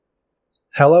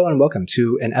Hello and welcome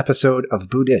to an episode of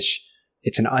Buddhish.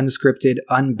 It's an unscripted,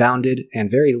 unbounded, and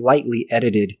very lightly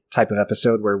edited type of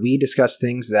episode where we discuss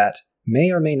things that may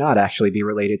or may not actually be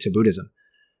related to Buddhism.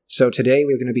 So today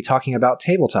we're going to be talking about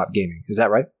tabletop gaming. Is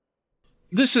that right?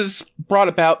 This is brought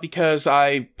about because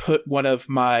I put one of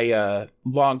my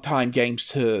longtime games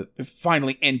to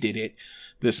finally ended it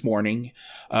this morning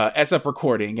as of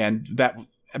recording, and that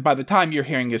by the time you're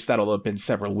hearing this, that'll have been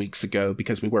several weeks ago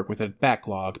because we work with a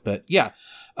backlog. But yeah,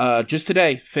 just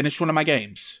today, finished one of my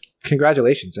games.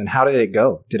 Congratulations. And how did it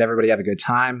go? Did everybody have a good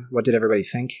time? What did everybody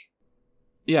think?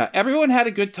 Yeah, everyone had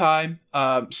a good time.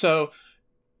 So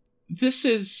this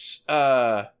is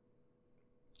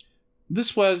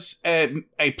this was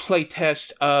a play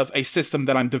test of a system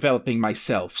that I'm developing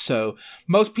myself. So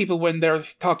most people, when they're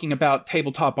talking about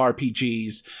tabletop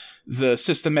RPGs, the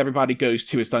system everybody goes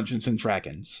to is Dungeons and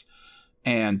Dragons.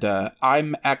 And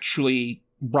I'm actually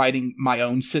writing my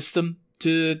own system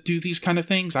to do these kind of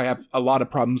things. I have a lot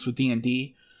of problems with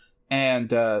D&D.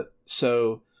 And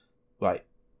so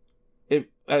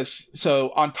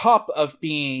on top of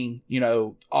being,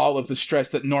 all of the stress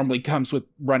that normally comes with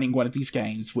running one of these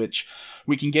games, which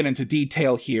we can get into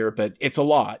detail here, but it's a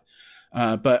lot.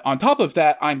 But on top of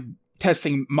that, I'm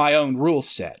testing my own rule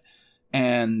set.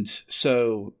 And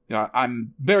so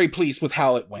I'm very pleased with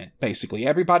how it went, basically.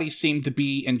 Everybody seemed to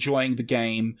be enjoying the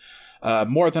game.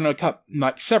 More than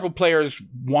several players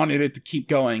wanted it to keep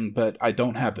going, but I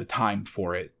don't have the time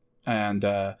for it. And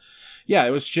it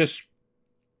was just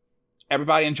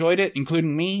everybody enjoyed it,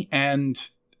 including me. And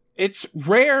it's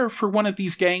rare for one of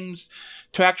these games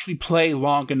to actually play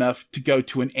long enough to go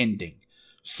to an ending.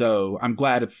 So I'm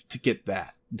glad to get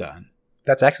that done.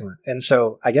 That's excellent. And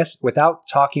so I guess without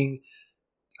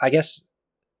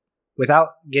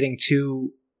getting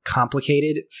too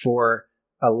complicated for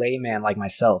a layman like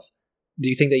myself, do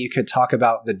you think that you could talk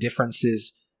about the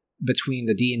differences between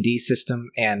the D&D system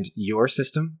and your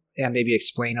system, and maybe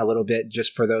explain a little bit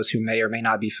just for those who may or may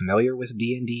not be familiar with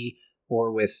D&D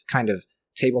or with kind of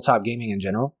tabletop gaming in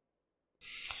general?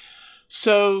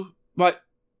 So,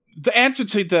 the answer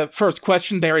to the first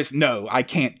question there is no, I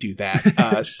can't do that.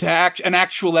 An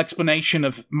actual explanation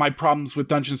of my problems with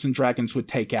Dungeons and Dragons would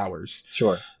take hours.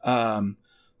 Sure. Let's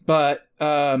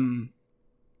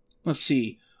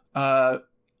see.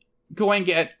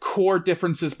 Going at core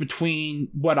differences between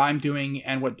what I'm doing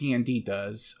and what D&D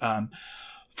does.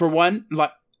 For one,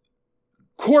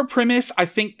 core premise, I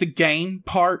think the game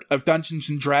part of Dungeons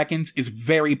and Dragons is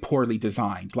very poorly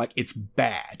designed. It's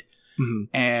bad. Mm-hmm.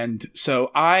 And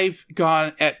so I've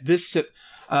gone at this.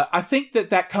 I think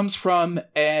that comes from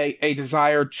a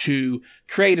desire to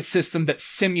create a system that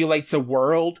simulates a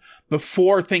world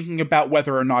before thinking about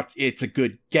whether or not it's a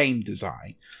good game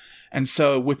design. And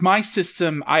so with my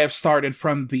system, I have started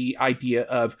from the idea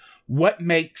of what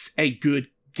makes a good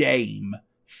game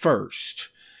first,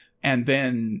 and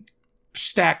then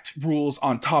stacked rules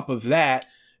on top of that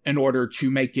in order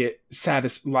to make it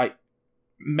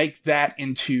make that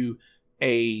into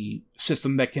a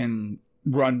system that can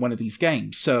run one of these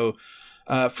games. So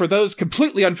for those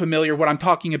completely unfamiliar, what I'm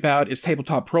talking about is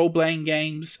tabletop role-playing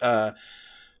games.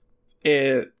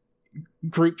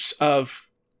 Groups of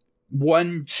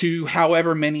 1, 2,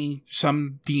 however many,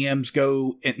 some DMs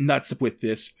go nuts with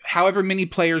this, however many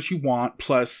players you want,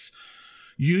 plus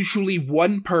usually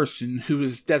one person who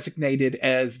is designated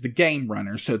as the game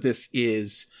runner. So this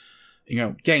is,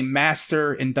 game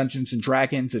master in Dungeons and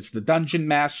Dragons. It's the dungeon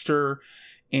master.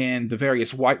 In the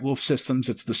various White Wolf systems,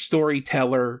 it's the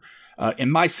storyteller. In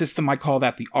my system, I call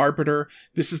that the arbiter.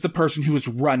 This is the person who is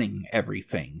running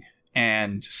everything.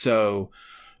 And so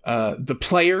the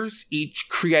players each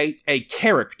create a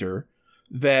character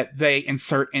that they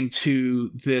insert into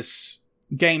this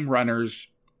game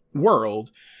runner's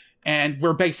world, and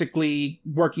we're basically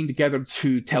working together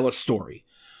to tell a story.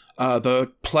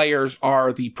 The players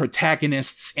are the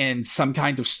protagonists in some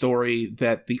kind of story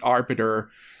that the arbiter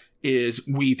is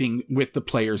weaving with the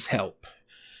players' help.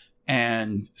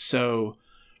 And so,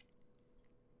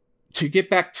 to get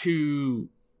back to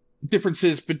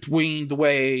differences between the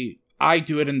way I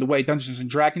do it and the way Dungeons and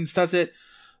Dragons does it,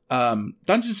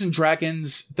 Dungeons and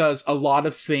Dragons does a lot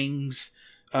of things,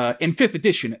 in 5th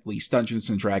edition at least, Dungeons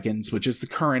and Dragons, which is the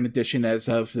current edition as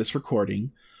of this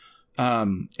recording.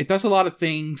 It does a lot of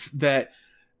things that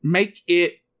make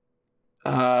it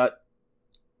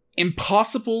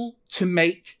impossible to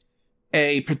make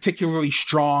a particularly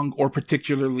strong or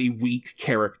particularly weak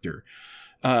character.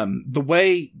 The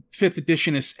way 5th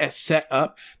edition is set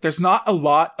up, there's not a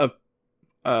lot of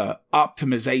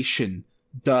optimization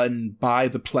done by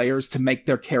the players to make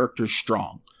their characters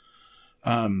strong.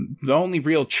 The only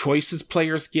real choices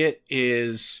players get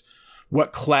is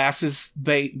what class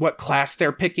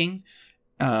they're picking.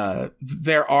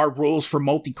 There are rules for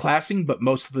multi-classing, but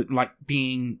most of it like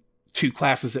being 2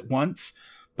 classes at once.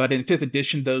 But in 5th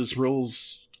edition, those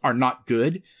rules are not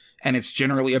good, and it's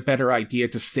generally a better idea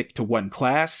to stick to 1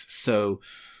 class. So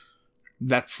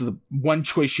that's the one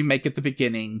choice you make at the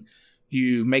beginning.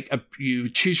 You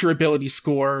choose your ability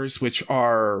scores, which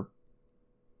are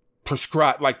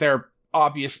prescribed, like they're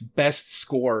obvious best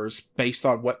scores based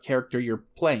on what character you're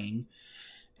playing.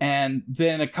 And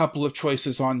then a couple of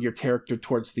choices on your character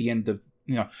towards the end of,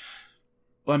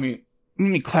 let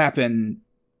me clap in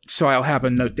so I'll have a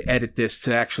note to edit this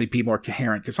to actually be more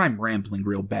coherent, because I'm rambling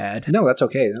real bad. No, that's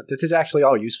okay. This is actually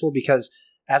all useful because,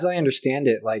 as I understand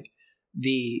it, like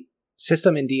the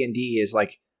system in D&D is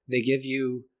like they give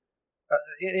you,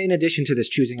 in addition to this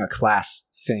choosing a class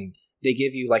thing, they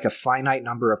give you like a finite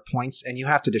number of points, and you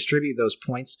have to distribute those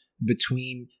points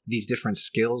between these different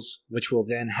skills, which will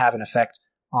then have an effect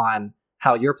on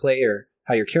how your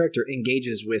character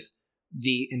engages with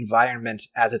the environment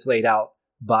as it's laid out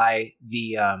by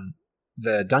the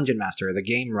dungeon master, or the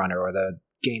game runner, or the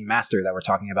game master that we're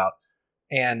talking about.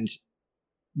 And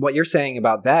what you're saying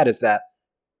about that is that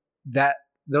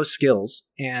those skills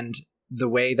and the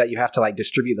way that you have to like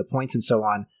distribute the points and so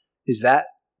on, is that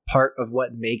part of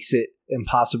what makes it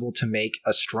impossible to make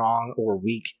a strong or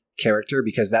weak character?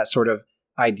 Because that sort of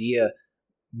idea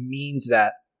means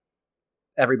that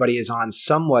everybody is on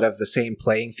somewhat of the same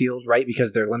playing field, right?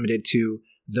 Because they're limited to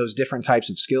those different types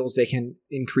of skills they can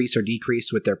increase or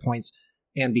decrease with their points.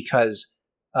 And because,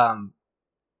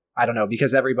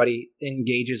 because everybody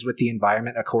engages with the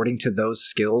environment according to those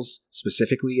skills,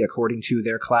 specifically according to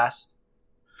their class.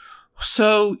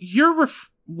 So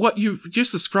what you've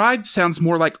just described sounds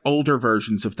more like older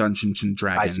versions of Dungeons and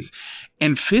Dragons.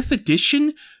 In 5th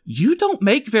edition, you don't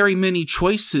make very many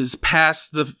choices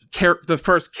past the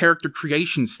first character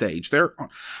creation stage. They're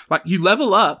like, you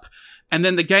level up, and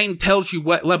then the game tells you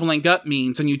what leveling up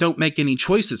means, and you don't make any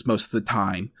choices most of the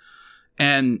time.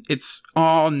 And it's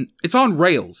on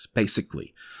rails,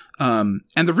 basically. And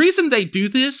the reason they do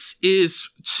this is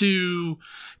to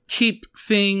keep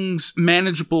things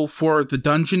manageable for the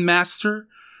dungeon master.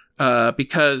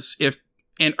 Because if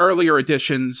in earlier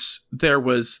editions, there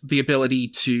was the ability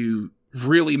to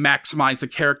really maximize the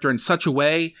character in such a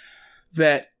way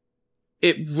that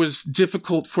it was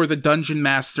difficult for the dungeon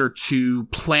master to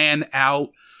plan out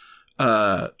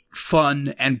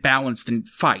fun and balanced in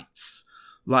fights.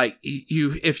 Like,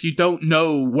 if you don't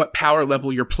know what power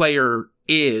level your player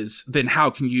is, then how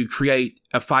can you create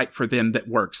a fight for them that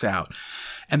works out?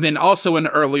 And then also in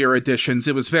earlier editions,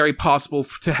 it was very possible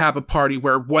to have a party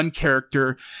where one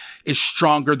character is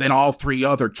stronger than all 3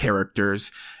 other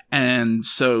characters. And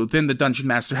so then the dungeon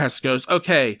master goes,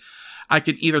 okay, I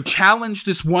can either challenge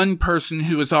this one person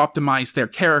who has optimized their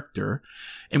character,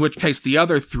 in which case the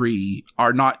other 3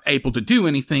 are not able to do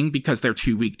anything because they're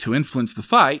too weak to influence the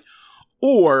fight,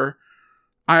 or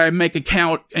I make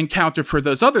a encounter for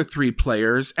those other 3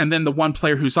 players, and then the one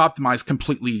player who's optimized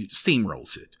completely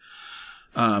steamrolls it.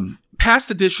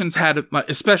 Past editions had,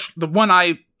 especially the one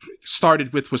I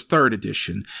started with was 3rd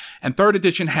edition, and 3rd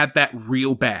edition had that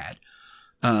real bad.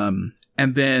 And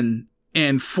then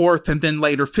in 4th and then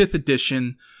later 5th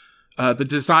edition, the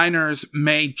designers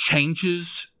made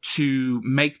changes to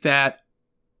make that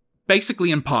basically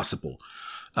impossible.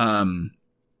 The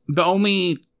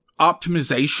only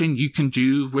optimization you can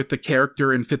do with the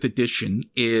character in 5th edition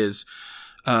is,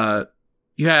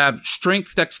 you have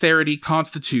strength, dexterity,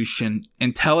 constitution,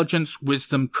 intelligence,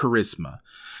 wisdom, charisma.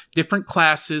 Different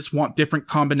classes want different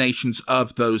combinations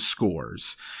of those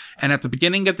scores. And at the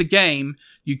beginning of the game,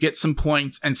 you get some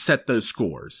points and set those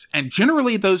scores. And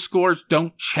generally, those scores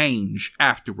don't change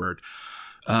afterward.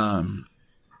 And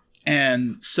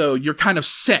so you're kind of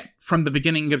set from the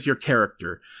beginning of your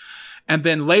character. And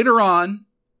then later on,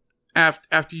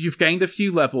 after you've gained a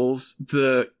few levels,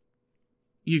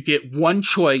 you get one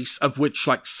choice of which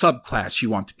like subclass you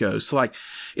want to go. So like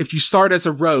if you start as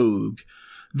a rogue,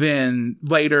 then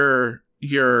later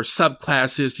your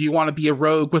subclass is, do you want to be a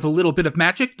rogue with a little bit of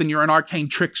magic? Then you're an arcane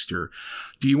trickster.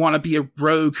 Do you want to be a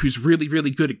rogue who's really, really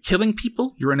good at killing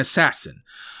people? You're an assassin.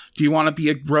 Do you want to be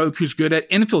a rogue who's good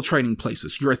at infiltrating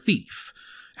places? You're a thief.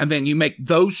 And then you make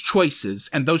those choices,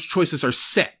 and those choices are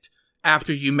set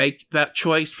after you make that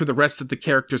choice for the rest of the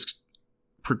character's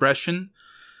progression.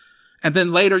 And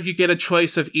then later you get a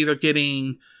choice of either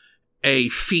getting a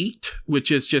feat,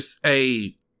 which is just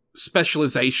a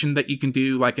specialization that you can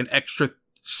do, like an extra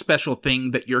special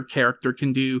thing that your character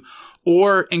can do,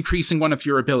 or increasing one of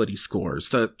your ability scores,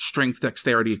 the strength,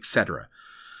 dexterity, etc.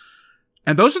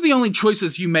 And those are the only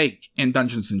choices you make in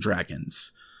Dungeons and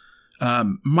Dragons.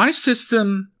 My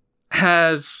system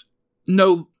has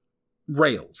no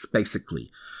rails,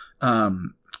 basically.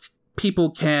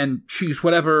 People can choose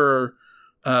whatever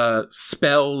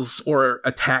spells or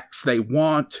attacks they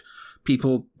want.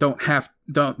 People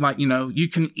you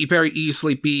can very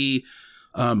easily be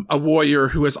a warrior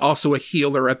who is also a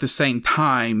healer at the same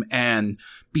time and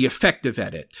be effective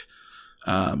at it.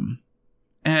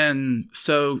 And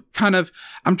so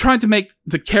I'm trying to make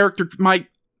the character, my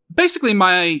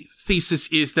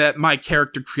thesis is that my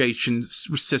character creation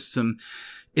system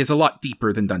is a lot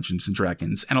deeper than Dungeons and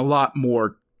Dragons and a lot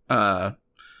more,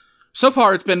 so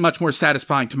far it's been much more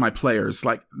satisfying to my players.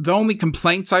 Like, the only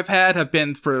complaints I've had have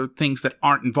been for things that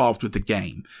aren't involved with the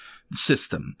game, the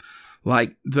system.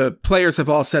 Like, the players have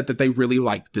all said that they really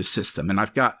like this system, and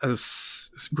I've got a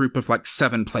group of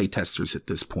 7 playtesters at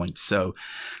this point. So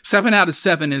 7 out of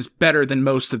 7 is better than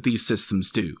most of these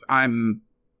systems do.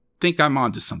 Think I'm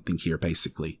onto something here,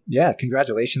 basically. Yeah,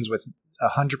 congratulations with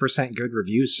 100% good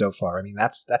reviews so far. I mean,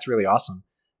 that's really awesome.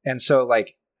 And so,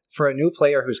 for a new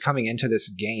player who's coming into this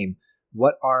game,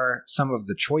 what are some of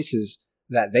the choices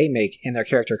that they make in their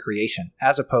character creation,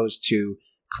 as opposed to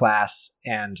class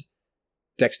and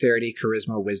dexterity,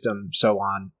 charisma, wisdom, so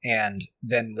on, and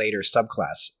then later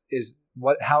subclass?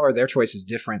 How are their choices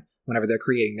different whenever they're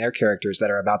creating their characters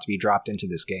that are about to be dropped into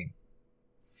this game?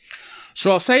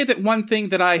 So I'll say that one thing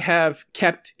that I have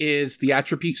kept is the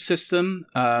attribute system.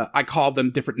 I call them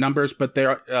different numbers, but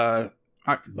they're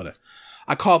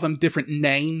I call them different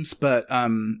names. But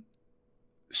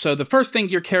so the first thing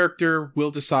your character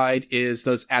will decide is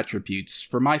those attributes.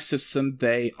 For my system,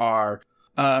 they are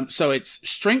so it's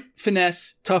strength,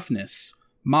 finesse, toughness,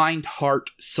 mind, heart,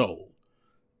 soul,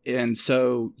 and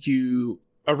so you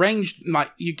arrange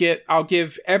I'll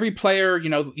give every player,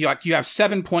 you have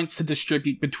 7 points to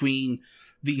distribute between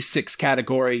these 6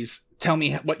 categories. Tell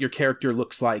me what your character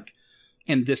looks like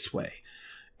in this way.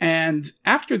 And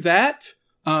after that,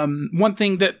 one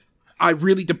thing that I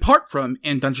really depart from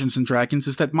in Dungeons and Dragons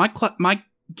is that my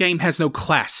game has no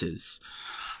classes.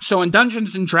 So in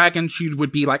Dungeons and Dragons, you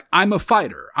would be like, I'm a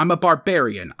fighter, I'm a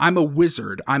barbarian, I'm a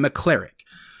wizard, I'm a cleric.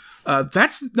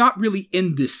 That's not really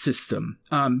in this system.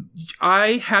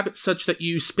 I have it such that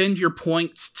you spend your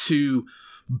points to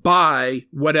buy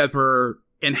whatever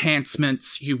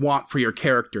enhancements you want for your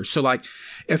character. So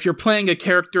if you're playing a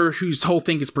character whose whole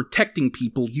thing is protecting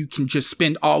people, you can just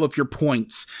spend all of your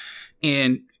points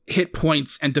in hit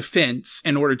points and defense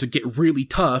in order to get really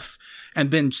tough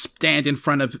and then stand in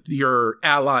front of your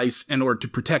allies in order to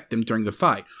protect them during the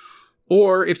fight.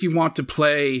 Or if you want to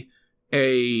play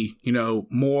a,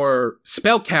 more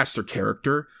spellcaster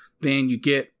character, then you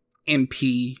get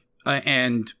MP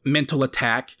and mental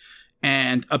attack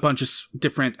and a bunch of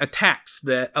different attacks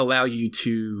that allow you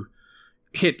to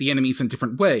hit the enemies in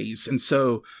different ways. And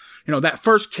so, that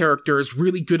first character is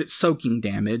really good at soaking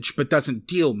damage, but doesn't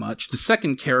deal much. The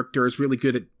second character is really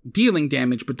good at dealing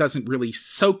damage, but doesn't really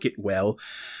soak it well.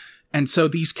 And so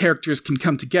these characters can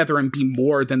come together and be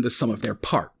more than the sum of their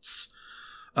parts.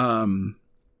 And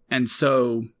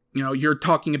so, you're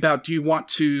talking about, do you want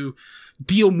to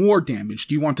deal more damage?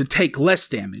 Do you want to take less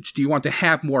damage? Do you want to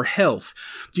have more health?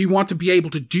 Do you want to be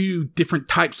able to do different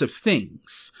types of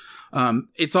things?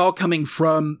 It's all coming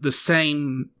from the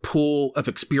same pool of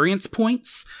experience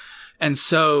points. And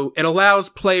so it allows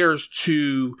players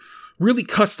to really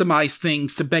customize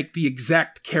things to make the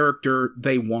exact character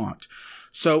they want.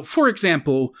 So, for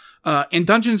example, in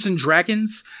Dungeons and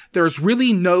Dragons, there's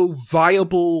really no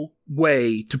viable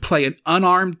way to play an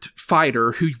unarmed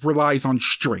fighter who relies on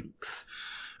strength.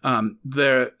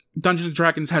 The Dungeons and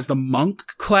Dragons has the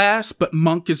monk class, but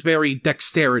monk is very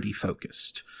dexterity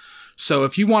focused. So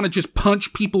if you want to just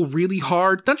punch people really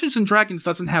hard, Dungeons and Dragons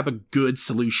doesn't have a good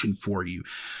solution for you.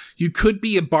 You could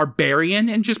be a barbarian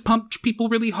and just punch people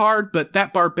really hard, but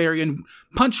that barbarian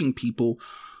punching people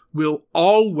will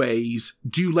always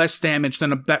do less damage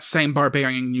than that same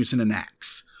barbarian using an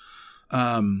axe.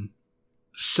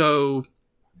 So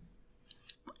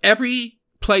every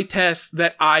playtest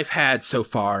that I've had so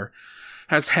far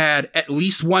has had at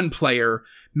least one player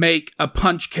make a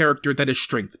punch character that is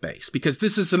strength-based, because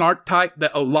this is an archetype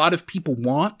that a lot of people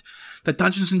want that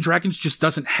Dungeons and Dragons just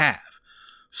doesn't have.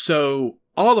 So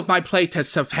all of my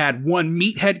playtests have had one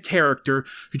meathead character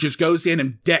who just goes in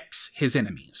and decks his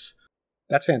enemies.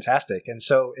 That's fantastic. And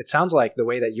so it sounds like the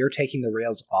way that you're taking the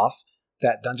rails off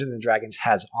that Dungeons and Dragons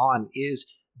has on is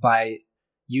by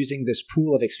using this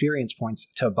pool of experience points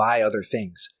to buy other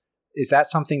things. Is that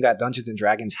something that Dungeons and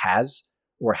Dragons has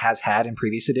or has had in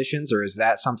previous editions, or is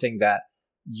that something that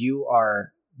you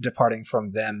are departing from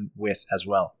them with as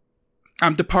well?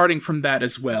 I'm departing from that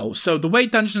as well. So the way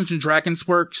Dungeons & Dragons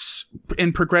works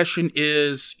in progression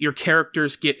is your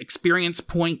characters get experience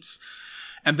points,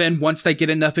 and then once they get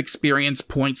enough experience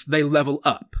points, they level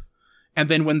up. And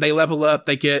then when they level up,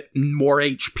 they get more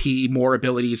HP, more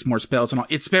abilities, more spells, and all.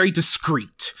 It's very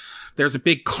discrete. There's a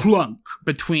big clunk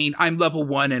between I'm level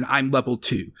 1 and I'm level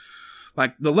 2.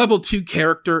 Like, the level 2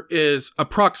 character is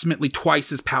approximately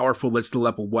twice as powerful as the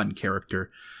level 1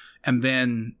 character. And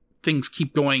then things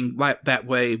keep going like that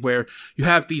way, where you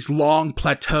have these long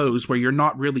plateaus where you're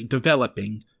not really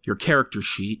developing your character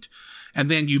sheet. And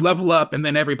then you level up, and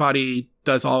then everybody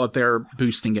does all of their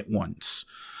boosting at once.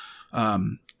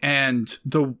 And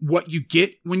what you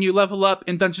get when you level up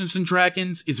in Dungeons &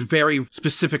 Dragons is very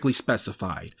specifically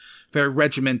specified, very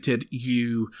regimented.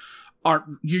 You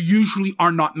usually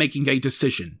are not making a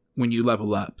decision when you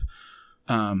level up.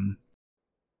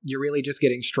 You're really just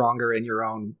getting stronger in your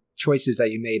own choices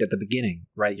that you made at the beginning,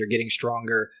 right? You're getting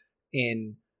stronger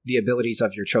in the abilities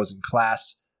of your chosen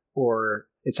class, or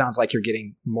it sounds like you're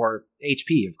getting more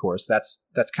HP, of course. That's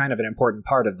kind of an important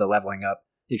part of the leveling up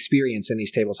experience in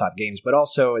these tabletop games. But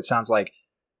also, it sounds like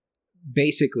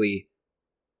basically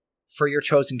for your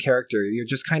chosen character, you're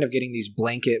just kind of getting these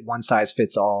blanket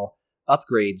one-size-fits-all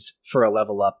upgrades for a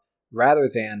level up, rather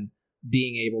than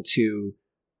being able to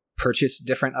purchase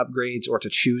different upgrades, or to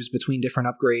choose between different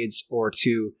upgrades, or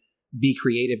to be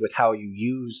creative with how you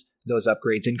use those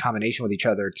upgrades in combination with each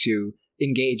other to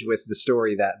engage with the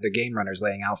story that the game runner is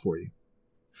laying out for you.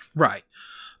 Right.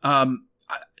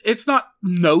 It's not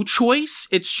no choice.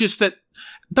 It's just that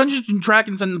Dungeons &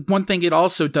 Dragons, and one thing it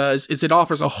also does is it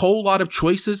offers a whole lot of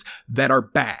choices that are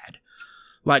bad.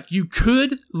 Like, you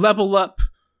could level up,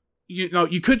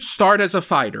 you could start as a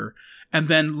fighter and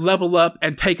then level up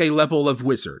and take a level of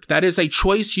wizard. That is a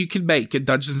choice you can make in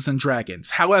Dungeons &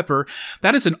 Dragons. However,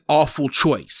 that is an awful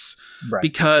choice. Right.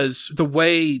 Because the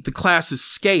way the classes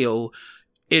scale,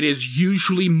 it is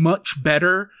usually much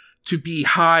better to be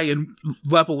high in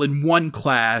level in one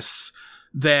class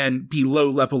than be low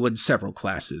level in several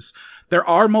classes. There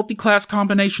are multi-class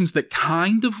combinations that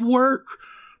kind of work,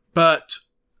 but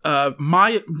I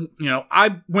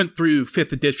went through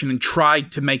 5th edition and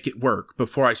tried to make it work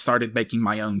before I started making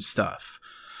my own stuff.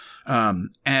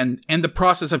 And in the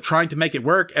process of trying to make it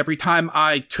work, every time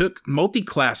I took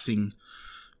multi-classing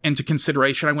into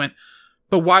consideration, I went,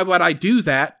 but why would I do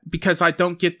that? Because I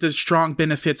don't get the strong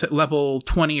benefits at level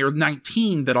 20 or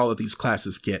 19 that all of these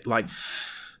classes get. Like,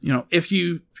 if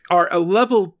you are a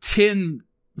level 10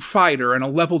 fighter and a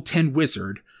level 10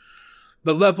 wizard,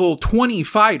 the level 20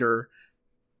 fighter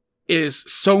is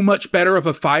so much better of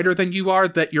a fighter than you are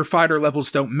that your fighter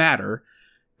levels don't matter.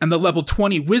 And the level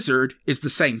 20 wizard is the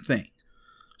same thing.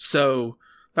 So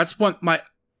that's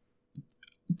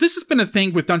this has been a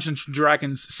thing with Dungeons &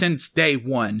 Dragons since day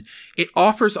one. It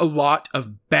offers a lot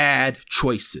of bad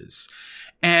choices.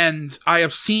 And I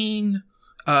have seen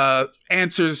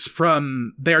answers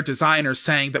from their designers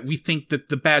saying that we think that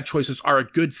the bad choices are a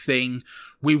good thing.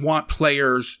 We want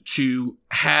players to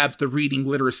have the reading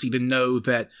literacy to know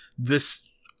that this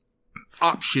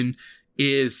option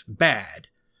is bad.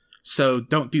 So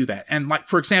don't do that. And like,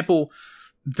 for example,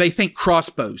 they think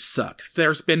crossbows suck.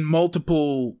 There's been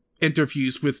multiple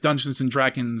interviews with Dungeons &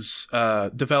 Dragons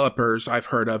developers I've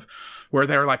heard of where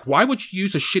they're like, why would you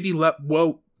use a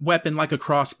shitty weapon like a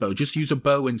crossbow? Just use a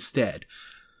bow instead.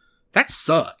 That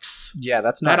sucks. Yeah,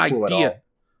 that's not cool at all.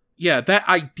 Yeah, that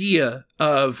idea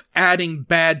of adding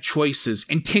bad choices,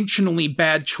 intentionally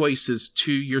bad choices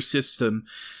to your system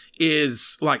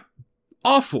is like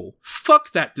awful.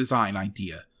 Fuck that design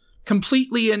idea.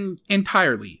 Completely and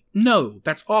entirely. No,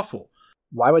 that's awful.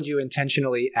 Why would you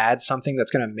intentionally add something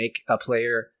that's going to make a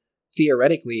player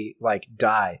theoretically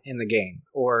die in the game,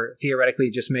 or theoretically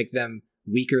just make them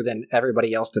weaker than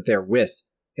everybody else that they're with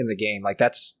in the game?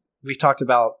 We've talked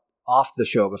about off the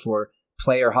show before,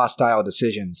 player hostile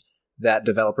decisions that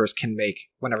developers can make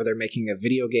whenever they're making a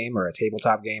video game or a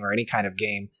tabletop game or any kind of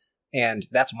game. And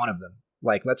that's one of them.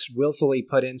 Let's willfully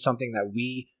put in something that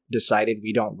we decided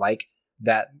we don't like,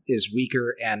 that is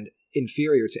weaker and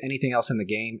inferior to anything else in the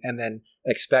game, and then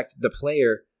expect the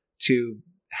player to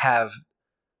have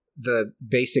the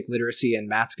basic literacy and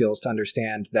math skills to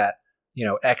understand that,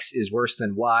 X is worse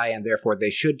than Y, and therefore they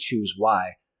should choose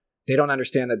Y. They don't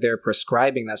understand that they're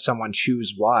prescribing that someone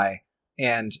choose Y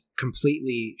and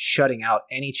completely shutting out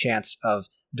any chance of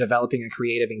developing a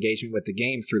creative engagement with the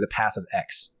game through the path of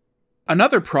X.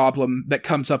 Another problem that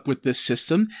comes up with this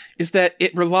system is that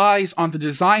it relies on the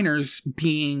designers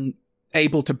being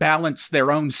able to balance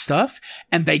their own stuff,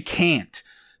 and they can't.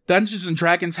 Dungeons &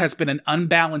 Dragons has been an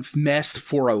unbalanced mess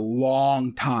for a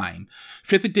long time.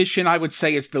 5th edition, I would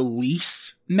say, is the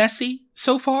least messy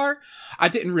so far. I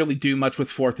didn't really do much with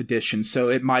 4th edition, so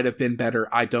it might have been better.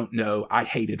 I don't know. I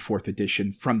hated 4th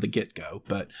edition from the get-go.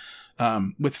 But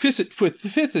with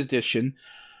 5th edition,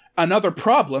 another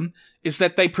problem is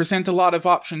that they present a lot of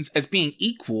options as being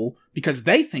equal because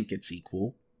they think it's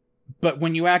equal. But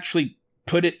when you actually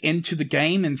put it into the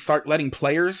game and start letting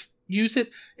players use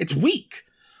it, it's weak.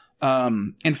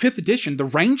 In 5th edition, the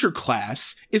Ranger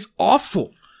class is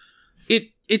awful.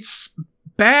 It's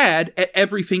bad at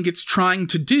everything it's trying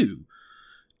to do.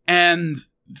 And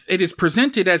it is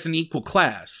presented as an equal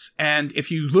class. And if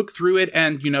you look through it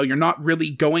and, you're not really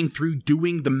going through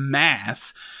doing the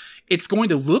math, it's going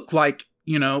to look like,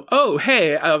 oh,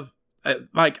 hey,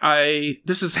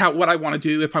 this is what I want to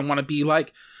do if I want to be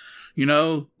like,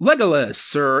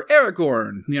 Legolas or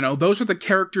Aragorn. Those are the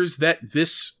characters that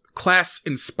this class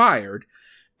inspired.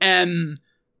 And,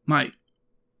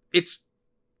 it's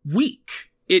weak.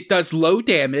 It does low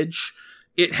damage.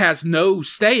 It has no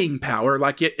staying power.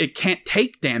 It can't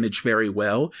take damage very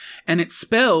well. And its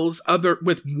spells,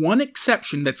 with one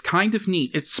exception that's kind of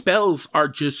neat, its spells are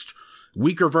just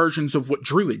weaker versions of what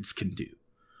druids can do.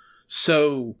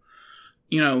 So,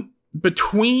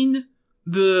 between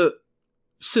the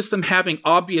system having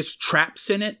obvious traps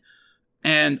in it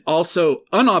and also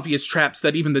unobvious traps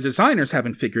that even the designers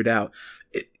haven't figured out,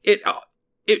 it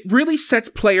really sets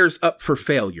players up for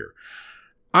failure.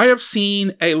 I have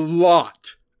seen a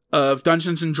lot of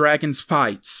Dungeons & Dragons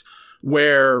fights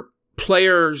where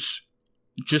players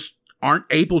just aren't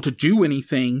able to do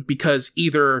anything because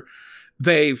either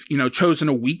they've, chosen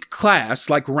a weak class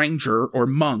like Ranger or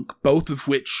Monk, both of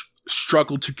which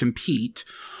struggle to compete,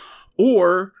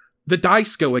 or the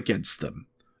dice go against them.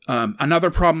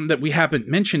 Another problem that we haven't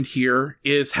mentioned here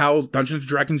is how Dungeons &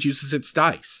 Dragons uses its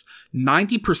dice.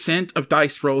 90% of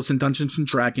dice rolls in Dungeons &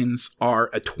 Dragons are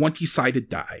a 20-sided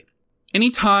die.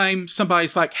 Anytime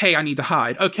somebody's like, hey, I need to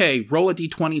hide. Okay, roll a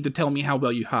d20 to tell me how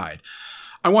well you hide.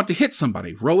 I want to hit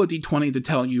somebody. Roll a d20 to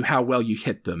tell you how well you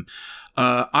hit them.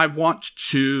 I want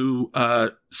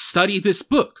to study this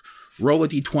book. Roll a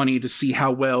d20 to see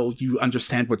how well you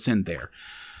understand what's in there.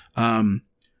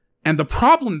 And the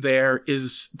problem there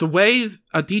is the way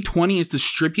a d20 is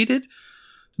distributed,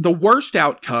 the worst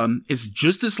outcome is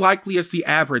just as likely as the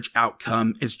average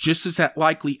outcome, is just as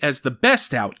likely as the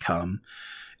best outcome,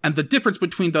 and the difference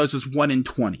between those is 1 in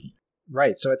 20.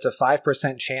 Right, so it's a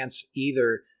 5% chance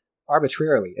either,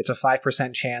 arbitrarily, it's a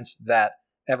 5% chance that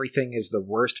everything is the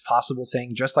worst possible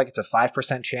thing, just like it's a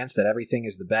 5% chance that everything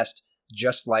is the best,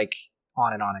 just like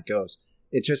on and on it goes.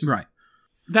 It's just... Right.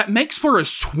 That makes for a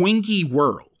swingy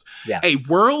world. Yeah. A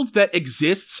world that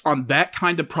exists on that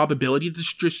kind of probability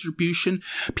distribution,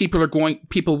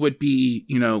 people would be,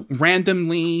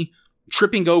 randomly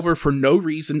tripping over for no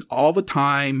reason all the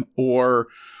time, or,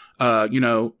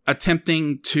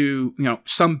 attempting to,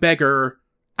 some beggar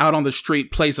out on the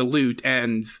street plays a lute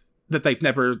and that they've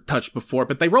never touched before,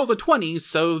 but they roll the 20s,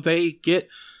 so they get,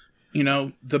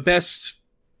 the best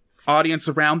audience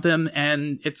around them.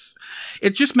 And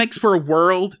it just makes for a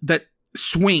world that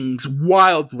swings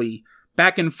wildly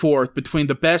back and forth between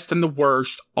the best and the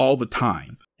worst all the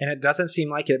time. And it doesn't seem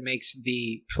like it makes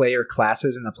the player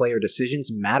classes and the player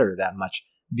decisions matter that much,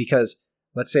 because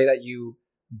let's say that you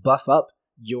buff up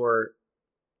your,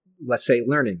 let's say,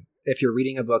 learning. If you're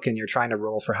reading a book and you're trying to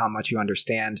roll for how much you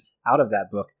understand out of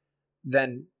that book,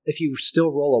 then if you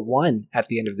still roll a 1 at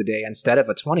the end of the day instead of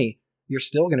a 20, you're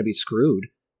still going to be screwed.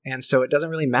 And so it doesn't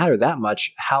really matter that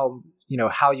much how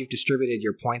you've distributed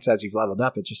your points as you've leveled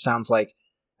up. It just sounds like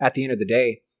at the end of the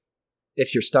day,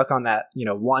 if you're stuck on that,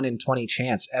 1 in 20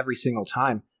 chance every single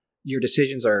time, your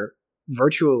decisions are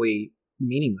virtually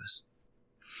meaningless.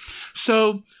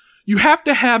 So you have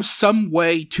to have some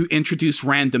way to introduce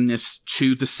randomness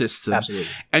to the system. Absolutely.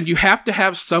 And you have to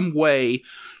have some way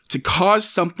to cause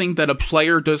something that a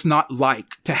player does not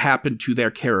like to happen to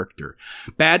their character.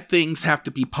 Bad things have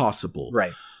to be possible.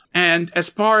 Right. And as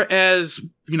far as,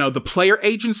 the player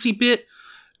agency bit,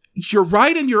 you're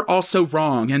right and you're also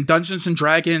wrong. And Dungeons &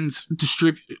 Dragons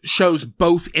shows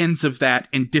both ends of that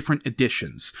in different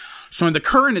editions. So in the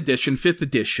current edition, 5th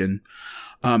edition,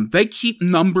 they keep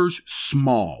numbers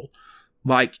small.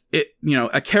 Like,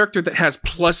 a character that has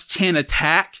plus 10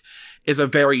 attack is a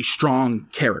very strong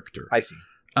character. I see.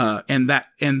 In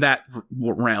that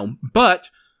realm. But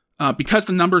because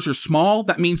the numbers are small,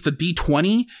 that means the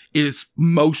D20 is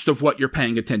most of what you're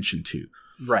paying attention to.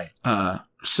 Right.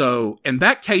 So in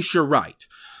that case, you're right.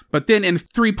 But then in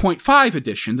 3.5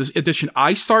 edition, this edition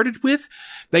I started with,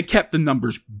 they kept the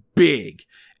numbers big.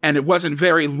 And it wasn't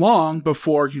very long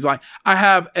before you like, I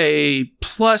have a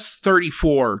plus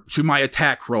 34 to my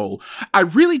attack roll. I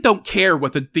really don't care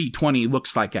what the D20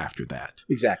 looks like after that.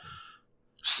 Exactly.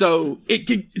 So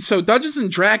Dungeons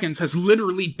and Dragons has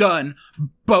literally done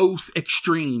both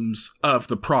extremes of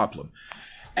the problem.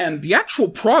 And the actual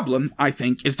problem, I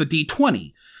think, is the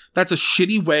D20. That's a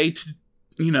shitty way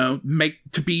to,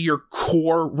 make to be your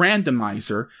core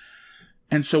randomizer.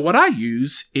 And so what I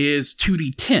use is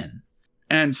 2D10.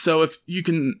 And so if you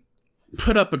can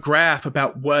put up a graph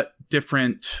about what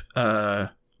different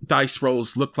dice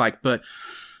rolls look like, but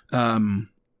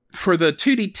for the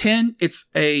 2D10, it's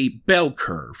a bell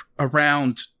curve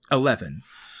around 11.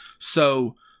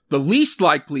 So the least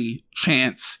likely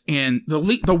chance in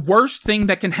the worst thing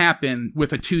that can happen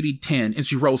with a 2D10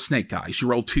 is you roll snake eyes. You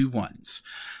roll 2 1s.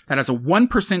 That has a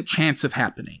 1% chance of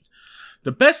happening.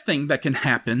 The best thing that can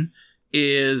happen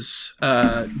is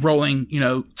rolling,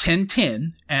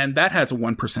 10-10, and that has a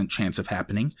 1% chance of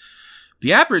happening.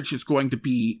 The average is going to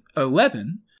be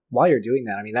 11. While you're doing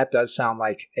that, I mean, that does sound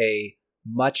like a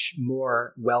much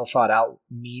more well thought out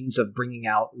means of bringing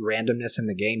out randomness in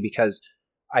the game, because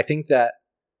I think that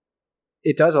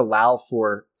it does allow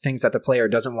for things that the player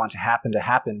doesn't want to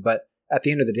happen. But at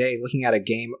the end of the day, looking at a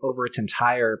game over its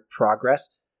entire progress,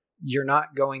 you're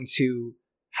not going to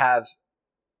have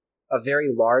a very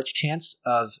large chance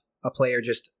of a player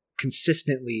just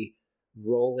consistently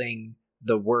rolling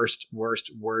the worst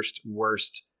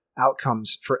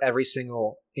outcomes for every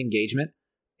single engagement.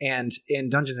 And in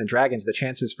Dungeons and Dragons, the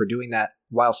chances for doing that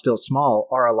while still small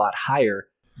are a lot higher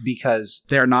because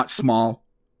they're not small.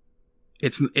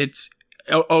 It's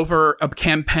over a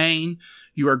campaign,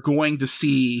 you are going to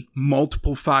see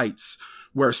multiple fights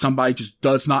where somebody just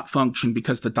does not function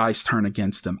because the dice turn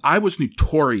against them. I was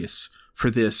notorious for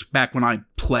this back when I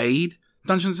played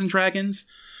Dungeons and Dragons.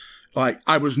 Like,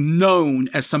 I was known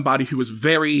as somebody who was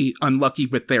very unlucky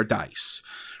with their dice.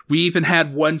 We even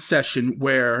had one session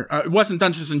where it wasn't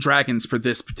Dungeons and Dragons for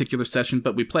this particular session,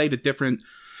 but we played a different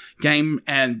game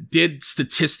and did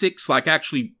statistics, like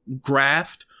actually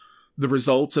graphed the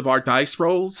results of our dice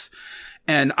rolls.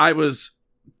 And I was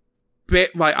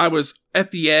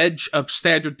at the edge of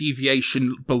standard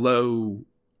deviation below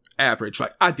average.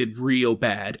 Like, I did real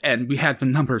bad, and we had the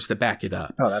numbers to back it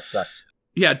up. Oh, that sucks.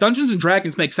 Yeah, Dungeons and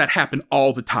Dragons makes that happen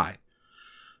all the time.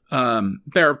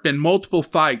 There have been multiple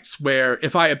fights where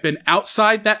if I had been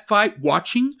outside that fight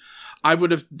watching, I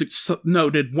would have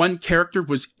noted one character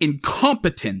was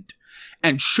incompetent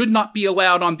and should not be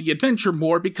allowed on the adventure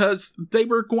more because they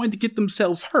were going to get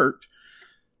themselves hurt.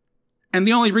 And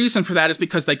the only reason for that is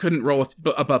because they couldn't roll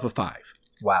above a 5.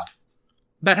 Wow.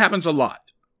 That happens a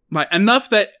lot. Like, enough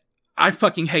that I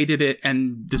fucking hated it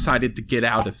and decided to get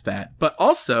out of that. But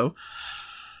also,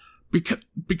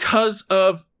 because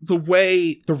of the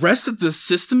way the rest of the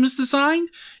system is designed,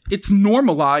 it's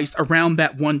normalized around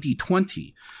that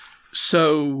 1d20.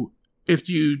 So if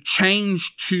you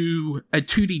change to a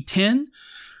 2d10,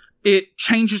 it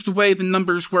changes the way the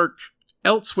numbers work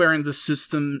elsewhere in the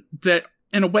system that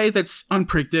in a way that's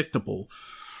unpredictable.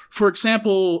 For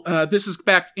example, this is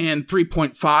back in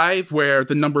 3.5 where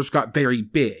the numbers got very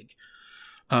big.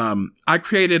 I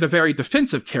created a very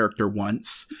defensive character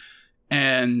once,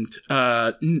 and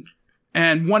the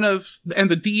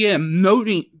DM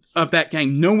noting of that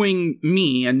game, knowing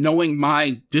me and knowing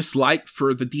my dislike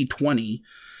for the D20,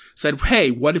 said,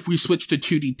 "Hey, what if we switch to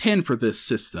 2D10 for this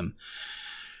system?"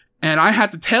 And I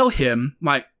had to tell him,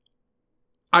 like,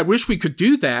 I wish we could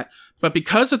do that, but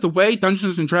because of the way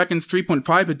Dungeons and Dragons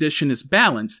 3.5 edition is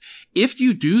balanced, if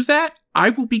you do that, I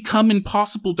will become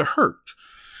impossible to hurt.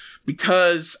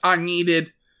 Because I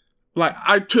needed, like,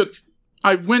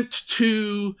 I went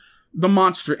to the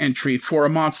monster entry for a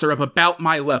monster of about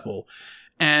my level.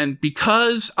 And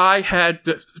because I had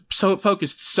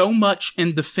focused so much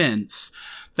in defense,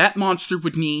 that monster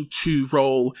would need to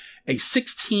roll a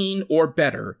 16 or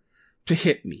better to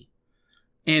hit me.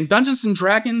 In Dungeons and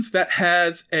Dragons, that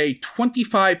has a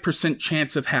 25%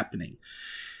 chance of happening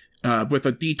with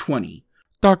a D20.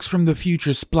 Docs from the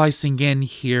future splicing in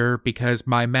here because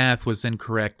my math was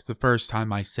incorrect the first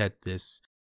time I said this.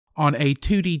 On a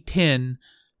 2d10,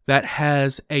 that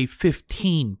has a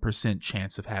 15%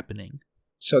 chance of happening.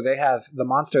 So they have, the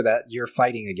monster that you're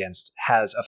fighting against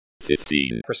has a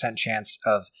 15% chance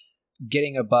of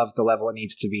getting above the level it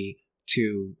needs to be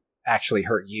to actually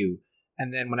hurt you.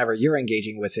 And then whenever you're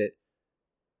engaging with it,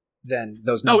 then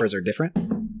those numbers are different?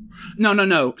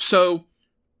 No. So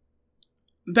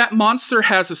that monster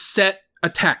has a set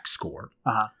attack score.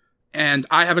 Uh-huh. And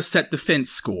I have a set defense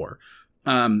score.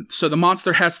 So the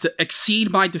monster has to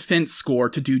exceed my defense score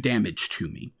to do damage to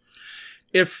me.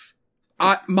 If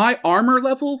my armor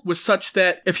level was such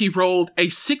that if he rolled a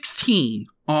 16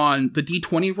 on the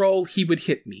D20 roll, he would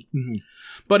hit me. Mm-hmm.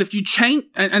 But if you change,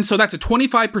 and so that's a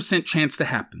 25% chance to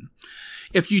happen.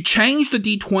 If you change the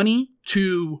D20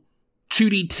 to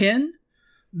 2D10,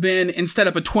 then instead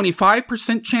of a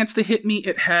 25% chance to hit me,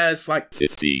 it has like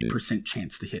 15%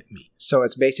 chance to hit me. So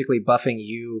it's basically buffing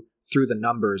you through the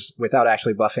numbers without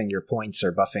actually buffing your points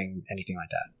or buffing anything like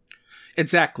that.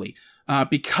 Exactly.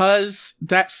 Because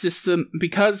that system,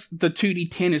 because the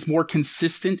 2D10 is more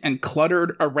consistent and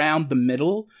cluttered around the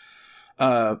middle,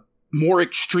 more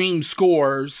extreme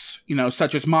scores,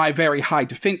 such as my very high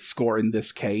defense score in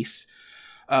this case,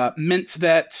 meant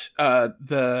that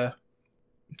the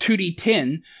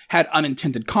 2D10 had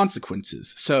unintended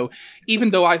consequences. So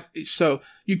even though so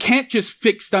you can't just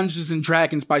fix Dungeons and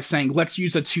Dragons by saying, let's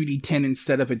use a 2D10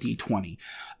 instead of a D20.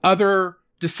 Other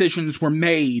decisions were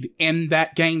made in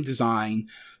that game design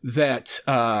that,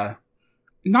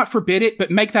 not forbid it,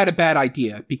 but make that a bad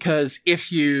idea. Because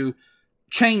if you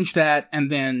change that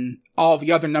and then all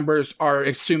the other numbers are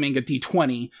assuming a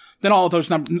D20, then all of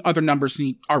those other numbers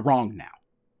are wrong now.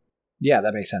 Yeah,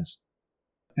 that makes sense.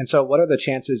 And so what are the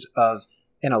chances of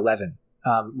an 11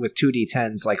 with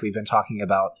 2D10s like we've been talking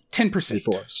about 10%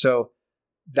 before? So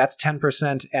that's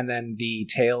 10%, and then the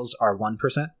tails are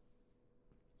 1%?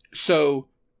 So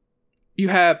you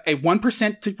have a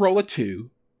 1% to roll a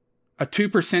 2, a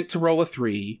 2% to roll a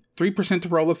 3, 3% to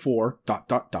roll a 4, ...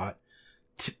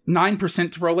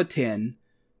 9% to roll a 10,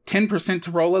 10%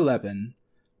 to roll 11,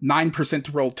 9%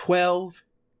 to roll 12,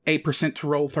 8% to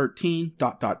roll 13, ...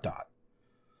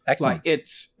 Excellent. Like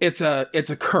it's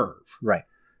a curve. Right.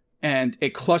 And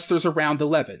it clusters around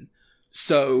 11.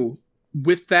 So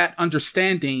with that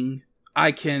understanding,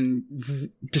 I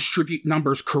can distribute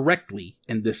numbers correctly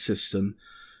in this system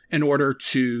in order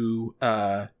to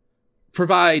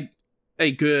provide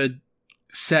a good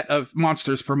set of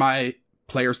monsters for my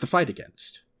players to fight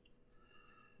against.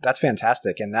 That's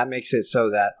fantastic, and that makes it so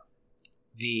that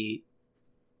the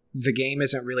game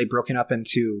isn't really broken up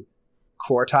into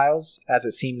quartiles, as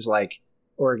it seems like,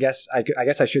 or I guess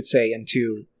I should say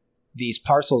into these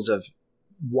parcels of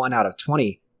 1 out of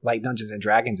 20, like Dungeons and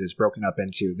Dragons is broken up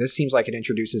into. This seems like it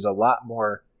introduces a lot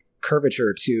more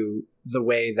curvature to the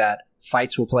way that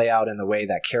fights will play out and the way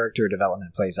that character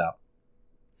development plays out.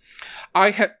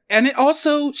 And it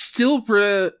also still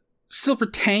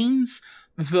retains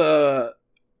the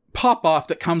pop-off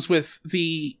that comes with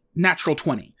the natural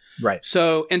 20. Right.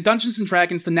 So in Dungeons and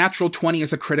Dragons, the natural 20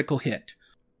 is a critical hit.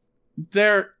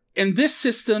 In this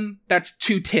system, that's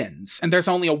 2 10s, and there's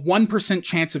only a 1%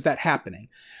 chance of that happening.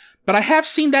 But I have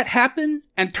seen that happen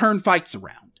and turn fights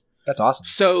around. That's awesome.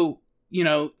 So,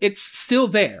 it's still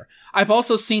there. I've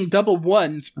also seen double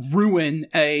 1s ruin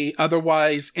a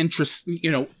otherwise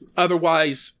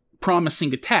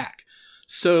promising attack.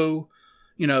 So,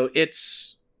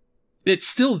 it's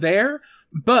still there,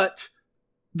 but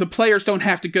the players don't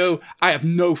have to go, I have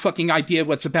no fucking idea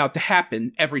what's about to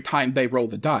happen every time they roll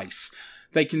the dice.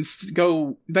 They can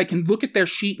look at their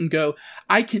sheet and go,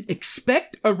 I can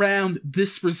expect around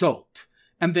this result,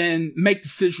 and then make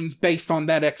decisions based on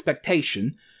that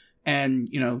expectation. And,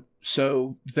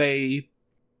 so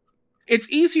it's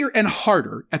easier and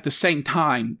harder at the same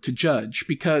time to judge,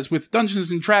 because with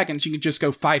Dungeons and Dragons, you can just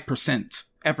go 5%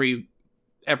 every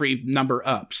number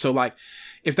up. So like,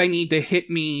 if they need to hit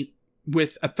me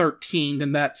with a 13,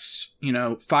 then that's,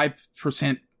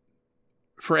 5%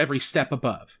 for every step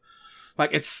above.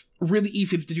 Like, it's really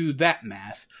easy to do that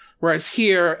math. Whereas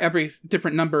here, every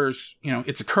different numbers,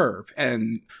 it's a curve,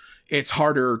 and it's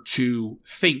harder to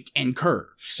think in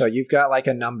curves. So you've got like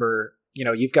a number,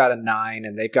 you've got a 9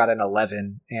 and they've got an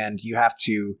 11, and you have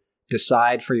to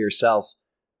decide for yourself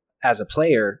as a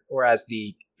player or as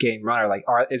the game runner, like,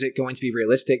 is it going to be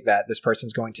realistic that this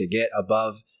person's going to get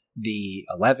above the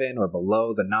 11 or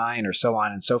below the 9 or so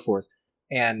on and so forth?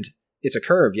 And it's a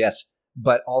curve, yes,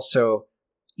 but also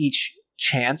each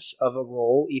chance of a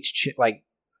roll,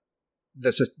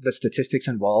 the statistics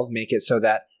involved make it so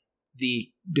that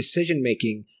the decision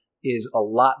making is a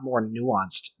lot more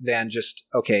nuanced than just,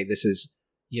 okay, this is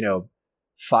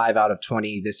 5 out of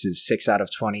 20, this is 6 out of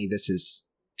 20, this is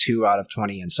 2 out of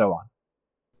 20, and so on.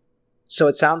 So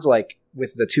it sounds like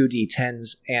with the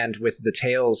 2d10s and with the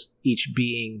tails each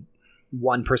being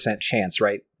 1% chance,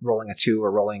 right, rolling a 2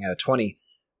 or rolling a 20,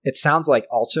 it sounds like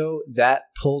also that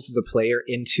pulls the player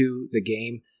into the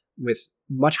game with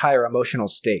much higher emotional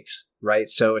stakes, right?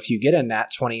 So if you get a nat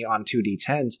 20 on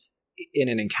 2d10s in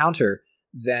an encounter,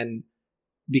 then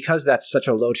because that's such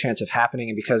a low chance of happening,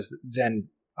 and because then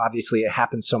obviously it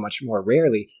happens so much more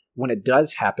rarely, when it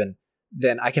does happen,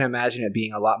 then I can imagine it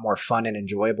being a lot more fun and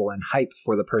enjoyable and hype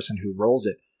for the person who rolls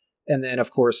it. And then,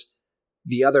 of course,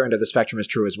 the other end of the spectrum is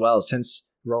true as well. Since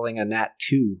rolling a nat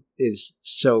 2 is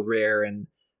so rare and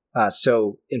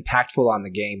so impactful on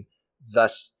the game,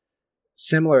 thus,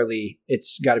 similarly,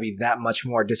 it's got to be that much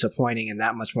more disappointing and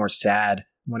that much more sad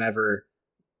whenever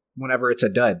it's a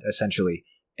dud, essentially.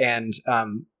 And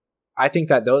I think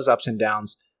that those ups and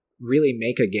downs really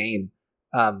make a game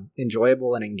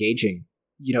enjoyable and engaging.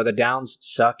 You know, the downs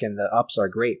suck and the ups are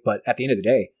great, but at the end of the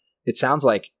day, it sounds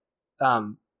like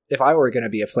if I were going to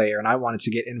be a player and I wanted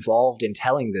to get involved in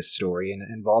telling this story and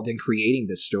involved in creating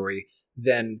this story,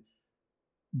 then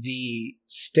the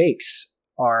stakes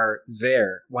are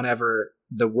there whenever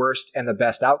the worst and the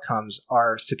best outcomes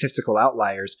are statistical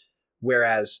outliers,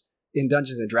 whereas in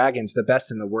Dungeons and Dragons, the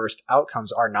best and the worst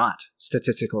outcomes are not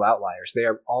statistical outliers. They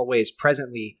are always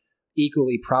presently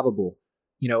equally probable,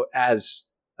 you know, as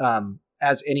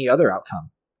any other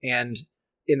outcome. And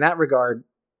in that regard,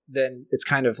 then it's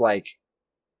kind of like,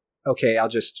 okay, I'll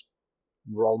just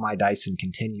roll my dice and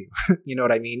continue. You know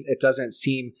what I mean? It doesn't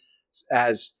seem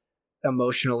as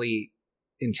emotionally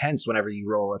intense whenever you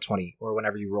roll a 20 or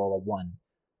whenever you roll a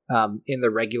 1 in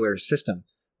the regular system.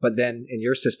 But then in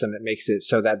your system, it makes it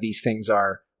so that these things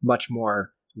are much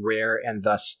more rare and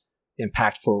thus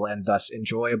impactful and thus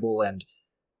enjoyable and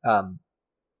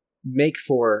make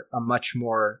for a much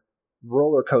more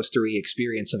roller coastery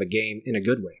experience of a game in a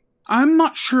good way. I'm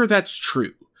not sure that's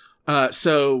true.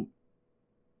 So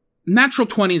natural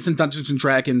 20s in Dungeons and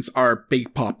Dragons are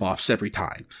big pop-offs every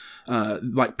time.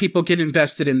 Like people get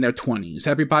invested in their 20s.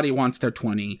 Everybody wants their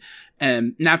 20,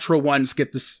 and natural ones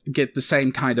get the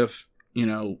same kind of, you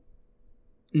know,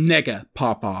 nega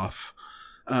pop-off.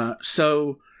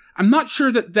 So I'm not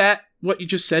sure that what you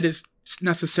just said is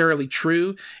necessarily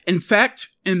true. In fact,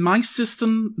 in my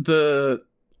system, the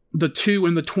 2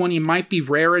 and the 20 might be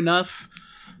rare enough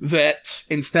that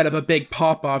instead of a big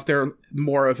pop-off, they're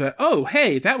more of a, oh,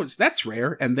 hey, that's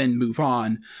rare, and then move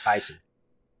on. I see.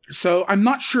 So I'm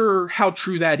not sure how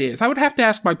true that is. I would have to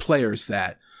ask my players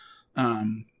that.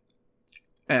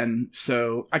 And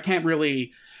so I can't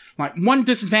really... Like, one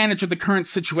disadvantage of the current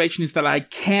situation is that I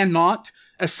cannot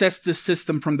assess this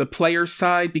system from the player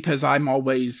side because I'm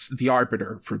always the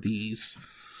arbiter for these.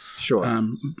 Sure.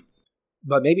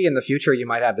 But maybe in the future you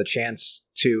might have the chance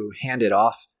to hand it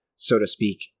off, so to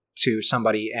speak, to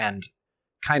somebody and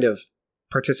kind of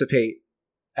participate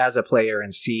as a player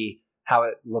and see how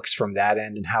it looks from that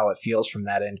end and how it feels from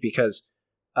that end. Because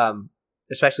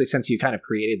especially since you kind of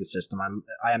created the system,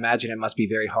 I imagine it must be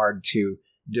very hard to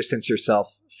distance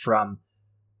yourself from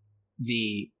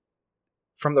the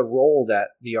role that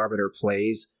the arbiter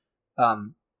plays,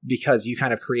 because you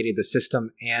kind of created the system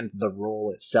and the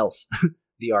role itself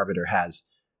the arbiter has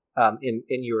in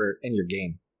your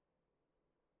game.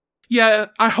 Yeah,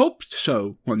 I hope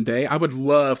so one day. I would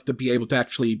love to be able to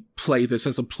actually play this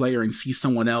as a player and see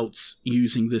someone else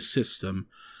using this system.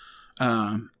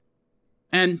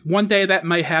 And one day that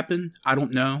may happen. I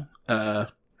don't know.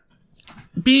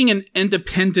 Being an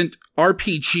independent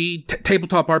RPG,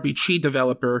 tabletop RPG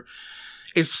developer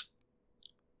is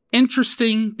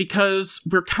interesting because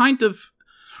we're kind of,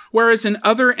 whereas in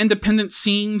other independent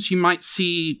scenes, you might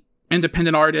see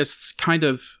independent artists kind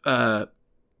of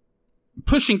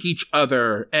pushing each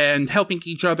other and helping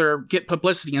each other get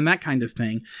publicity and that kind of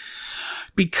thing.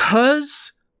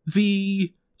 Because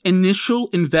the initial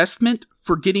investment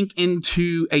for getting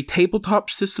into a tabletop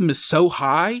system is so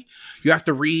high, you have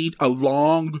to read a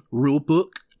long rule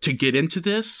book to get into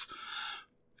this.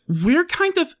 We're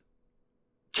kind of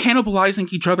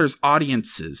cannibalizing each other's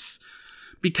audiences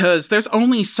because there's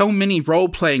only so many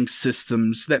role-playing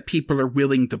systems that people are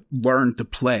willing to learn to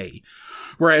play.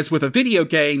 Whereas with a video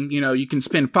game, you know, you can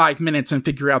spend 5 minutes and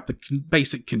figure out the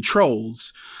basic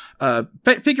controls.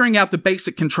 Figuring out the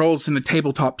basic controls in a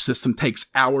tabletop system takes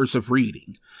hours of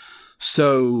reading.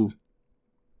 So,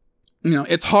 you know,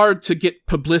 it's hard to get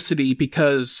publicity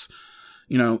because,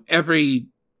 you know,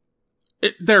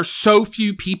 there are so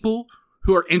few people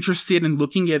who are interested in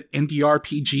looking at indie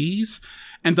RPGs,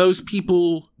 and those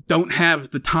people don't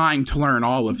have the time to learn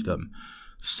all of them.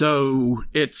 So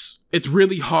it's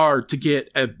really hard to get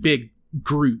a big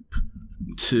group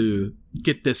to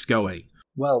get this going.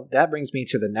 Well, that brings me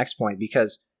to the next point,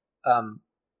 because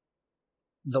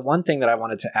the one thing that I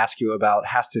wanted to ask you about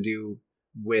has to do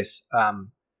with,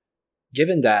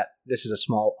 given that this is a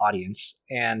small audience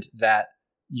and that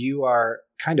you are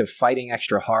kind of fighting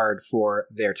extra hard for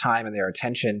their time and their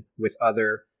attention with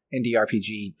other indie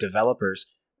RPG developers,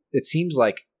 it seems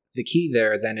like the key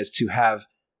there then is to have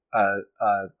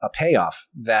a payoff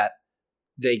that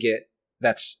they get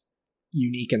that's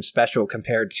unique and special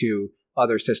compared to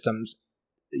other systems,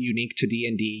 unique to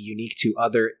D&D, unique to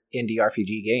other indie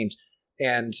RPG games.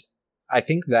 And I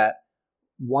think that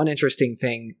one interesting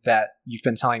thing that you've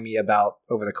been telling me about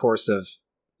over the course of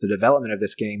the development of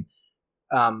this game,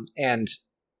 and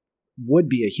would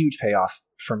be a huge payoff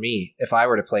for me if I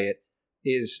were to play it,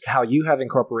 is how you have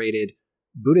incorporated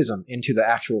Buddhism into the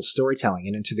actual storytelling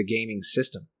and into the gaming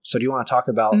system. So do you want to talk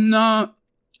about... No.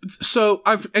 So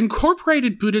I've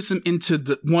incorporated Buddhism into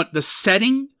the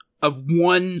setting of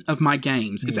one of my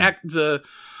games. It's the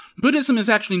Buddhism is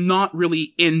actually not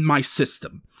really in my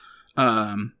system.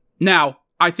 Now,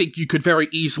 I think you could very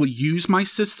easily use my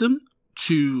system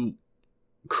to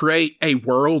create a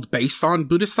world based on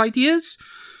Buddhist ideas.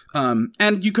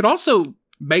 And you could also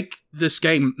make this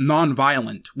game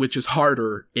non-violent, which is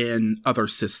harder in other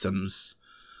systems.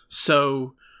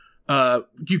 So,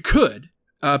 you could,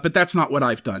 but that's not what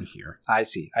I've done here. I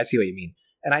see what you mean.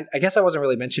 And I guess I wasn't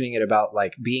really mentioning it about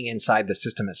like being inside the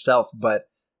system itself, but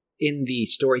in the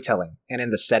storytelling and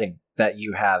in the setting that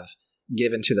you have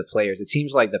given to the players. It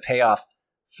seems like the payoff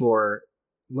for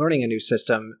learning a new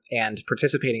system and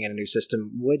participating in a new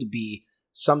system would be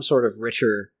some sort of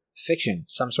richer fiction,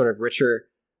 some sort of richer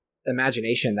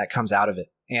imagination that comes out of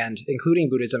it, and including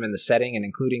Buddhism in the setting, and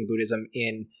including Buddhism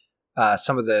in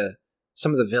some of the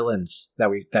villains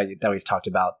that we've talked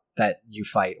about that you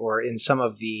fight, or in some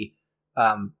of the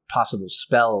possible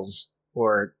spells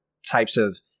or types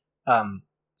of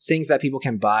things that people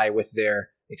can buy with their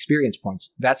experience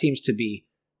points. That seems to be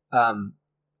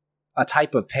a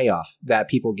type of payoff that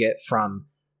people get from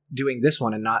doing this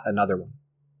one and not another one.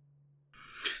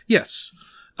 Yes.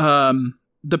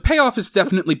 The payoff is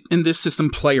definitely in this system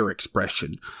player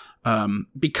expression.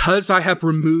 Because I have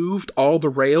removed all the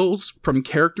rails from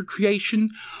character creation,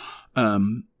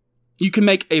 you can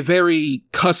make a very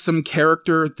custom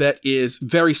character that is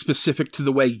very specific to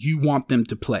the way you want them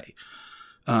to play.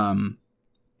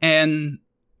 And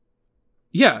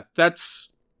yeah,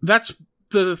 that's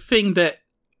the thing that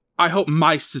I hope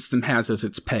my system has as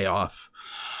its payoff.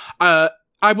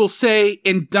 I will say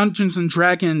in Dungeons &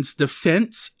 Dragons'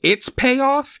 defense, its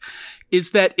payoff is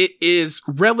that it is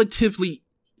relatively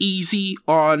easy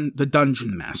on the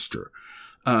Dungeon Master.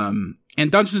 In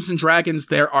Dungeons & Dragons,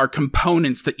 there are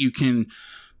components that you can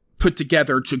put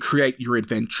together to create your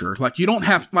adventure. Like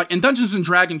in Dungeons &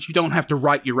 Dragons, you don't have to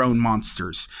write your own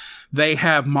monsters. They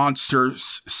have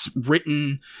monsters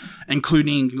written,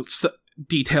 including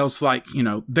details like,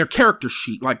 their character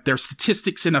sheet, like their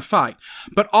statistics in a fight,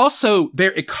 but also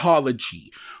their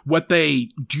ecology, what they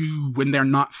do when they're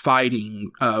not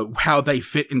fighting, how they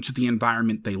fit into the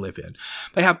environment they live in.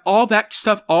 They have all that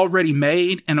stuff already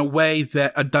made in a way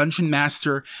that a dungeon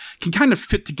master can kind of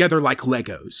fit together like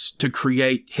Legos to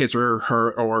create his or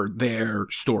her or their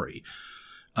story.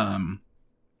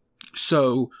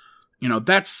 So,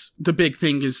 that's the big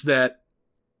thing, is that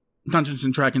Dungeons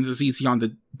 & Dragons is easy on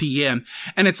the DM.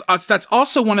 And that's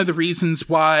also one of the reasons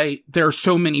why there are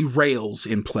so many rails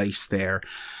in place there,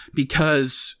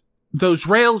 because those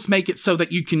rails make it so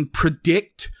that you can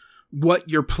predict what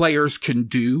your players can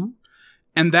do,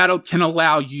 and that can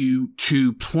allow you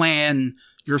to plan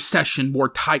your session more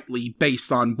tightly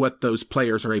based on what those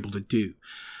players are able to do.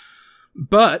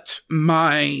 But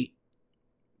my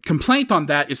complaint on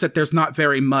that is that there's not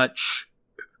very much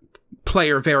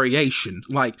player variation.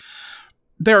 Like,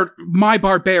 my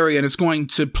barbarian is going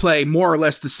to play more or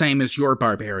less the same as your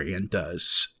barbarian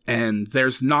does, and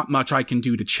there's not much I can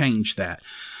do to change that.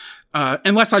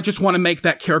 Unless I just want to make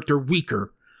that character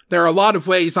weaker. There are a lot of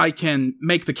ways I can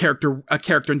make a character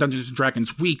in Dungeons &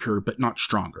 Dragons weaker, but not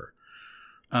stronger.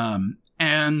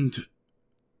 And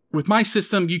with my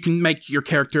system, you can make your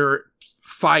character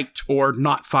fight or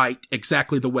not fight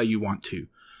exactly the way you want to.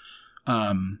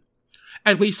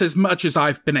 At least as much as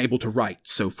I've been able to write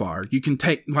so far. You can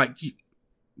take,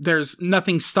 there's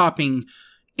nothing stopping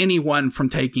anyone from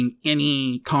taking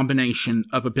any combination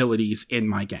of abilities in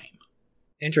my game.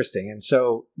 Interesting. And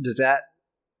so does that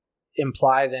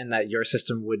imply then that your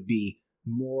system would be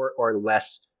more or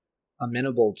less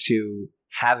amenable to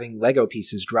having Lego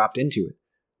pieces dropped into it?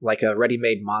 Like a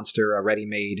ready-made monster, a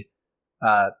ready-made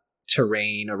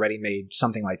terrain, a ready-made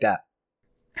something like that?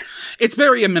 It's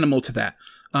very amenable to that.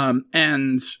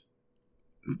 And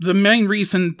the main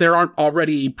reason there aren't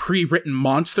already pre-written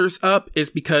monsters up is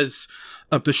because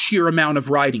of the sheer amount of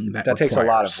writing that takes a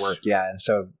lot of work, yeah. And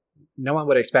so no one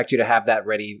would expect you to have that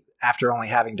ready after only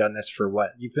having done this for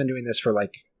what? You've been doing this for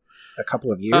like a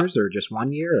couple of years or just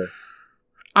 1 year? Or?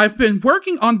 I've been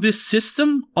working on this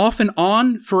system off and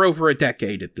on for over a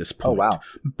decade at this point. Oh, wow.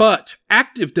 But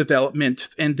active development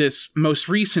in this most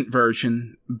recent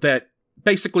version that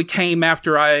basically came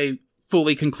after I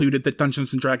fully concluded that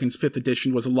Dungeons & Dragons 5th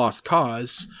edition was a lost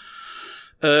cause.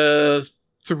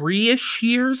 3-ish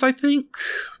years, I think.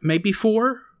 Maybe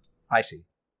 4. I see.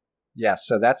 Yeah,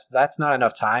 so that's not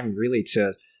enough time really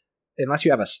to, unless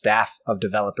you have a staff of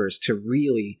developers to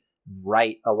really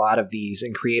write a lot of these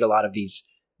and create a lot of these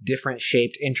different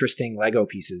shaped, interesting Lego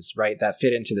pieces, right, that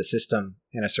fit into the system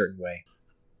in a certain way.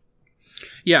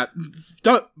 Yeah,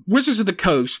 Wizards of the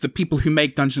Coast, the people who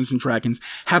make Dungeons & Dragons,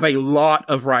 have a lot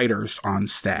of writers on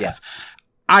staff. Yeah.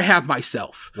 I have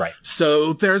myself. Right.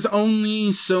 So there's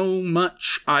only so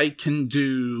much I can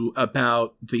do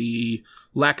about the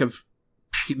lack of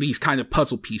these kind of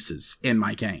puzzle pieces in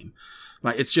my game.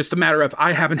 Like, it's just a matter of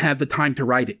I haven't had the time to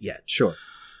write it yet. Sure.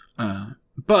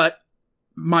 But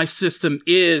my system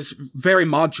is very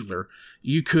modular.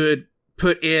 You could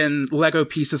put in Lego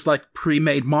pieces like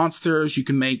pre-made monsters. You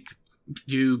can make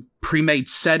pre-made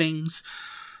settings.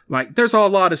 Like, there's a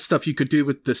lot of stuff you could do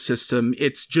with this system.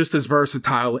 It's just as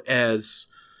versatile as,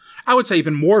 I would say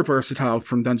even more versatile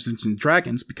from Dungeons &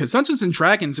 Dragons, because Dungeons &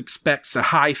 Dragons expects a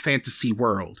high fantasy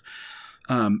world.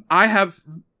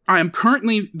 I am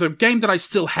currently, the game that I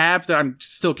still have, that I'm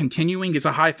still continuing, is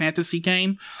a high fantasy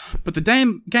game. But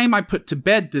the game I put to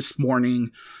bed this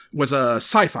morning was a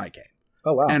sci-fi game.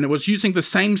 Oh, wow. And it was using the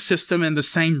same system and the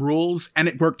same rules, and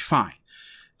it worked fine.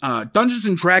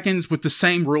 Dungeons & Dragons with the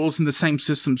same rules and the same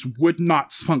systems would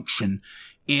not function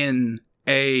in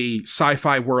a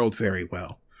sci-fi world very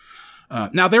well.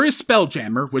 Now, there is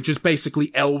Spelljammer, which is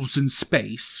basically elves in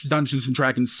space, Dungeons &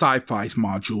 Dragons sci-fi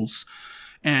modules.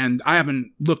 And I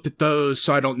haven't looked at those,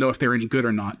 so I don't know if they're any good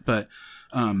or not, but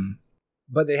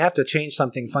they have to change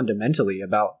something fundamentally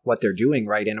about what they're doing,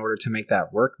 right, in order to make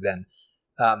that work then.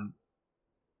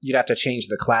 You'd have to change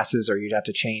the classes, or you'd have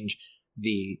to change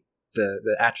the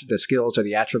skills or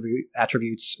the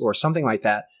attributes or something like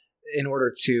that in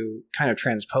order to kind of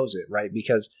transpose it, right?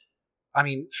 Because, I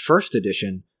mean, first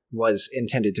edition was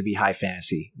intended to be high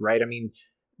fantasy, right? I mean,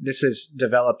 this is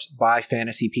developed by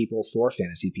fantasy people for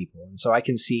fantasy people. And so I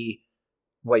can see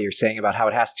what you're saying about how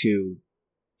it has to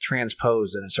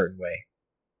transpose in a certain way.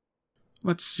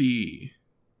 Let's see.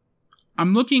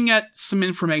 I'm looking at some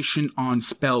information on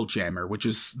Spelljammer, which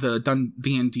is the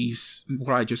D&D's,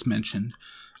 what I just mentioned.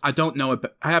 I don't know it,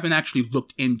 but I haven't actually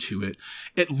looked into it.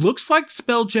 It looks like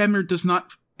Spelljammer does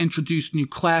not introduce new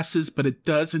classes, but it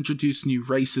does introduce new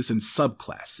races and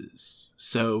subclasses.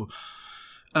 So,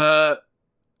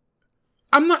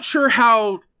 I'm not sure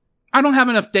I don't have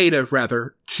enough data,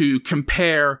 rather, to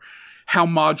compare how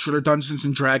modular Dungeons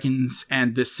 & Dragons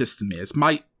and this system is.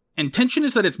 My intention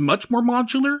is that it's much more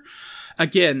modular.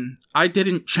 Again, I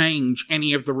didn't change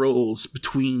any of the rules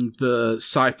between the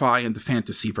sci-fi and the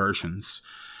fantasy versions.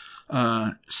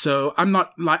 So I'm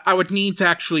not, like, I would need to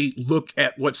actually look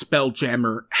at what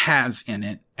Spelljammer has in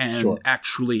it and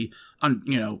actually,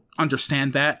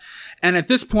 understand that. And at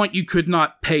this point, you could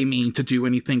not pay me to do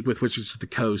anything with Wizards of the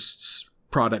Coast's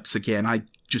products again. I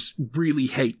just really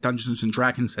hate Dungeons &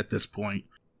 Dragons at this point.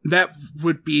 That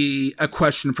would be a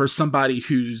question for somebody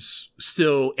who's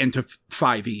still into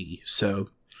 5e, so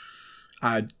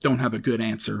I don't have a good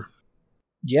answer.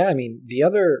 Yeah, I mean,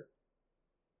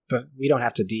 but we don't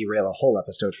have to derail a whole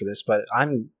episode for this, but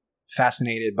I'm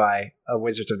fascinated by a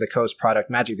Wizards of the Coast product,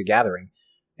 Magic the Gathering.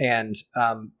 And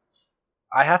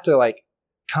I have to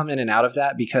come in and out of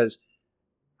that because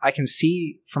I can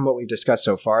see from what we've discussed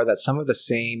so far that some of the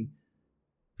same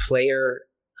player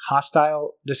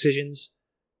hostile decisions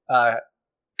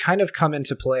kind of come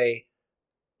into play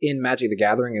in Magic the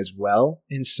Gathering as well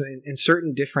in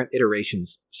certain different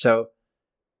iterations. So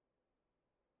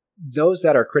those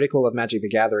that are critical of Magic the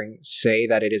Gathering say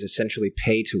that it is essentially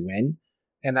pay to win,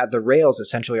 and that the rails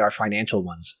essentially are financial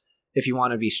ones. If you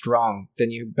want to be strong,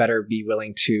 then you better be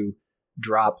willing to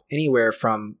drop anywhere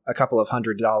from a couple of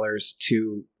 $100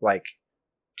 to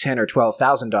 $10,000 or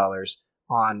 $12,000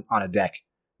 on a deck,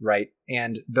 right?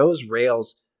 And those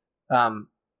rails, the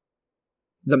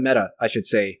meta, I should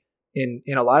say, in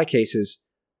a lot of cases,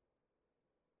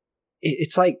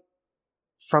 it's like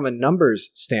from a numbers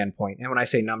standpoint, and when I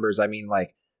say numbers, I mean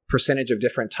percentage of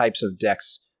different types of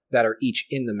decks that are each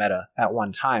in the meta at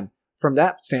one time. From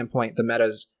that standpoint, the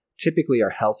metas typically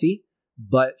are healthy,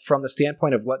 but from the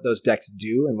standpoint of what those decks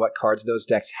do and what cards those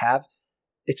decks have,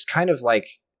 it's kind of like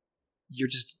you're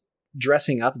just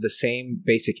dressing up the same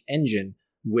basic engine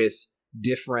with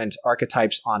different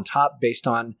archetypes on top based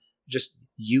on just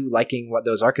you liking what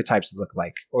those archetypes look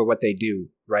like or what they do,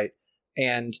 right?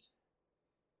 And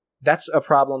that's a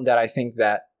problem that I think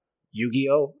that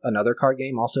Yu-Gi-Oh!, another card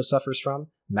game, also suffers from.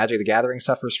 Magic the Gathering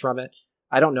suffers from it.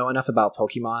 I don't know enough about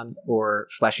Pokemon or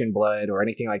Flesh and Blood or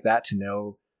anything like that to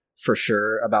know for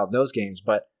sure about those games.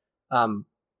 But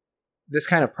this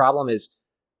kind of problem is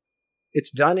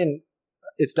it's done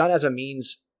as a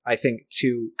means, I think,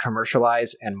 to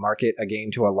commercialize and market a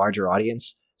game to a larger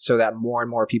audience so that more and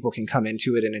more people can come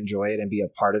into it and enjoy it and be a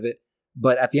part of it.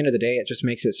 But at the end of the day, it just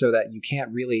makes it so that you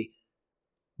can't really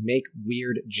make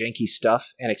weird, janky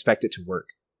stuff and expect it to work.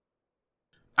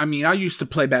 I mean, I used to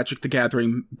play Magic the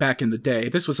Gathering back in the day.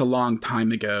 This was a long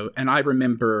time ago, and I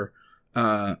remember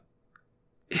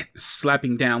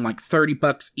slapping down like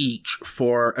 $30 each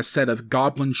for a set of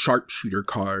Goblin Sharpshooter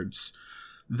cards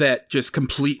that just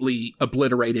completely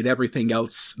obliterated everything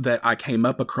else that I came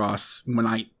up across when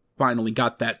I finally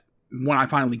got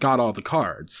all the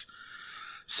cards.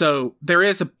 So there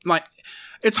is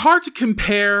it's hard to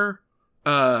compare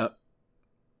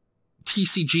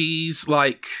TCGs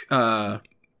like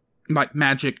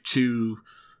Magic to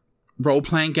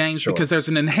role-playing games, because there's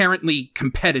an inherently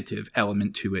competitive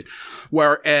element to it.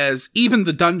 Whereas even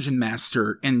the Dungeon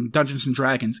Master in Dungeons &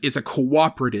 Dragons is a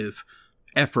cooperative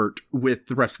effort with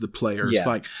the rest of the players. Yeah.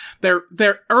 Like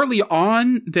there early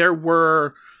on, there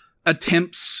were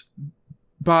attempts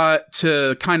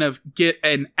to kind of get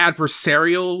an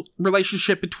adversarial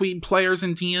relationship between players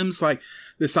and DMs, like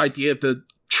this idea of the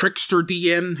trickster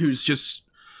DM who's just,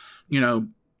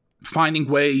 finding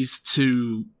ways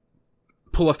to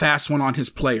pull a fast one on his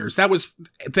players. That was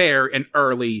there in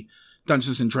early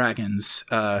Dungeons & Dragons.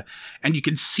 And you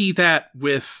can see that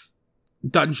with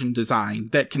dungeon design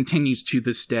that continues to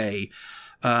this day.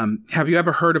 Have you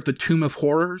ever heard of the Tomb of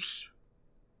Horrors?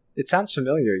 It sounds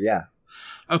familiar, yeah.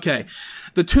 Okay.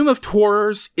 The Tomb of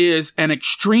Horrors is an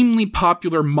extremely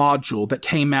popular module that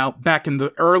came out back in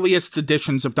the earliest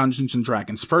editions of Dungeons &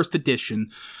 Dragons. First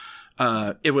edition,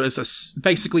 it was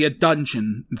basically a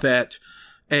dungeon that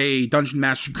a dungeon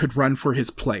master could run for his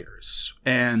players.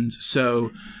 And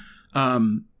so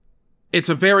it's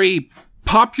a very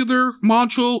popular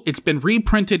module. It's been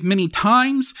reprinted many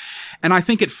times, and I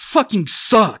think it fucking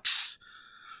sucks.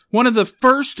 One of the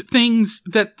first things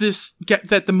that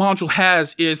the module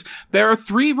has is there are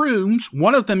 3 rooms.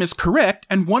 One of them is correct,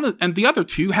 and the other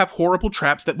 2 have horrible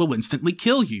traps that will instantly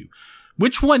kill you.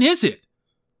 Which one is it?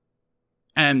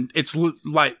 And it's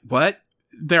like, what?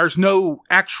 There's no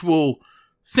actual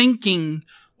thinking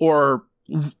or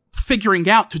figuring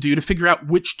out to figure out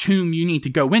which tomb you need to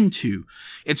go into.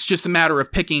 It's just a matter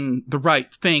of picking the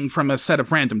right thing from a set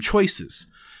of random choices.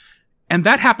 And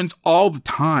that happens all the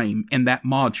time in that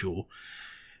module.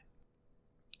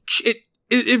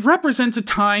 It represents a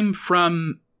time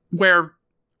from where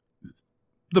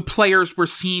the players were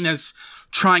seen as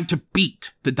trying to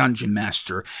beat the dungeon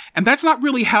master. And that's not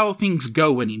really how things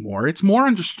go anymore. It's more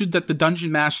understood that the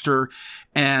dungeon master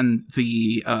and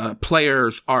the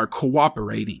players are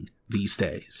cooperating these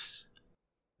days.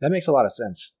 That makes a lot of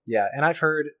sense. Yeah, and I've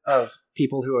heard of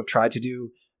people who have tried to do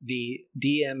the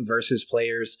DM versus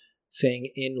players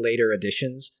thing in later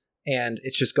editions, and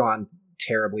it's just gone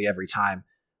terribly every time.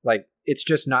 Like, it's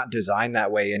just not designed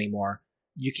that way anymore.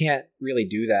 You can't really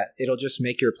do that. It'll just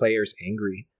make your players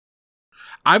angry.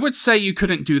 I would say you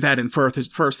couldn't do that in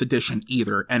first edition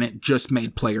either, and it just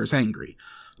made players angry.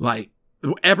 Like,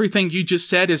 everything you just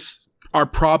said are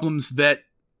problems that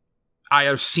I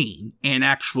have seen in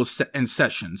actual in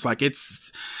sessions. Like,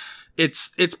 it's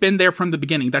been there from the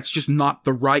beginning. That's just not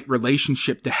the right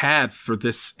relationship to have for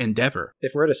this endeavor.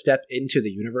 If we're to step into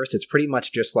the universe, it's pretty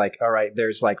much just like, all right,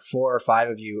 there's like 4 or 5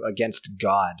 of you against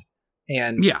God.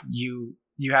 And you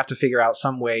have to figure out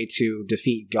some way to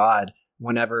defeat God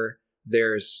whenever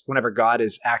God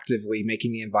is actively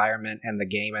making the environment and the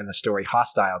game and the story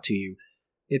hostile to you.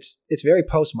 It's very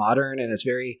postmodern, and it's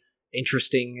very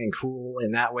interesting and cool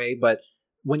in that way. But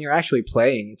when you're actually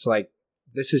playing, it's like,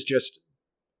 this is just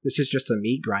a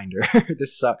meat grinder.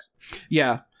 This sucks.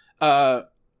 Yeah. Don't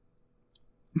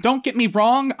get me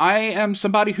wrong. I am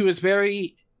somebody who is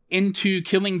very into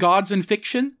killing gods in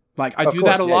fiction. Like, I do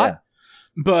that a lot. Yeah.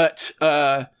 But,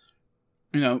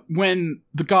 when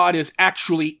the god is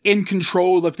actually in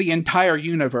control of the entire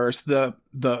universe, most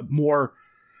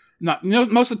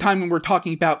of the time when we're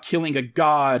talking about killing a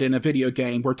god in a video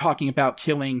game, we're talking about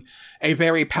killing a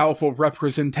very powerful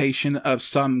representation of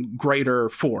some greater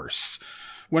force.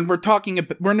 When we're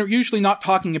usually not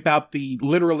talking about the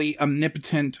literally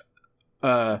omnipotent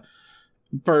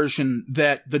version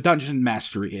that the Dungeon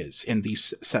Master is in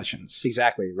these sessions.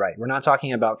 Exactly, right. We're not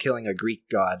talking about killing a Greek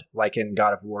god like in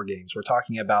God of War games. We're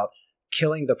talking about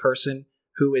killing the person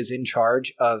who is in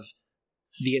charge of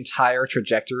the entire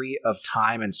trajectory of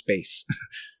time and space.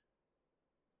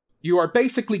 You are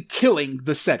basically killing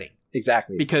the setting.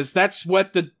 Exactly. Because that's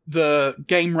what the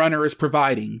game runner is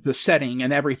providing, the setting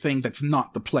and everything that's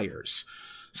not the players.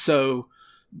 So,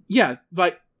 yeah,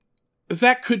 like,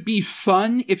 that could be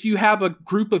fun if you have a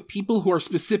group of people who are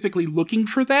specifically looking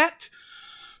for that,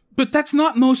 but that's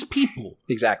not most people.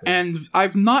 Exactly. And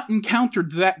I've not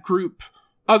encountered that group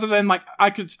other than, like,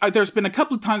 there's been a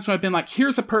couple of times when I've been like,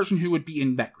 here's a person who would be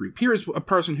in that group. Here's a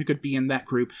person who could be in that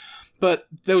group. But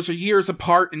those are years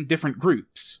apart in different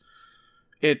groups.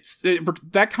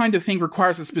 That kind of thing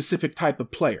requires a specific type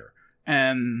of player.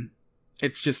 And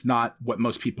it's just not what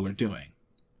most people are doing.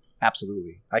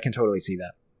 Absolutely. I can totally see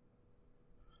that.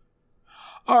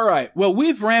 All right. Well,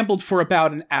 we've rambled for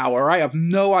about an hour. I have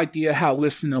no idea how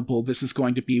listenable this is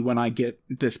going to be when I get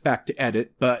this back to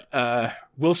edit, but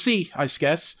we'll see, I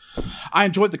guess. I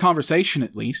enjoyed the conversation,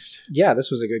 at least. Yeah,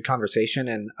 this was a good conversation,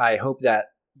 and I hope that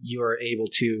you're able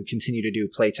to continue to do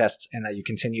playtests and that you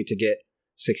continue to get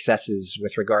successes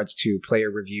with regards to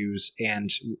player reviews and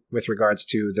with regards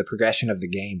to the progression of the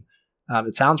game.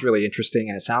 It sounds really interesting,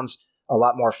 and it sounds a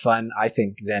lot more fun, I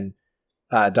think, than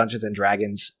Dungeons and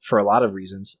Dragons for a lot of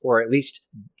reasons, or at least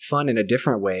fun in a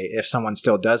different way if someone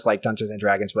still does like Dungeons and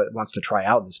Dragons but wants to try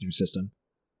out this new system.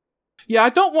 Yeah, I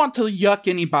don't want to yuck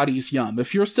anybody's yum.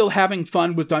 If you're still having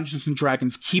fun with Dungeons and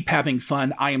Dragons, keep having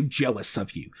fun. I am jealous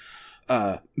of you.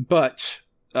 But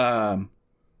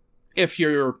if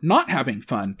you're not having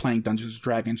fun playing Dungeons and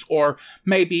Dragons, or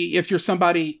maybe if you're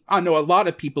somebody, I know a lot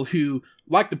of people who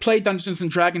like to play Dungeons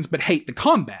and Dragons but hate the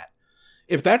combat.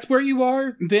 If that's where you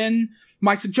are, then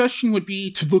my suggestion would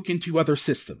be to look into other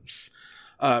systems.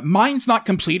 Mine's not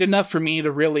complete enough for me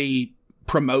to really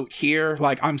promote here.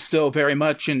 Like, I'm still very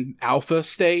much in alpha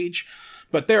stage,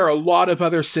 but there are a lot of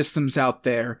other systems out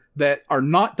there that are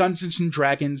not Dungeons and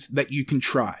Dragons that you can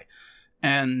try.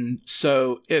 And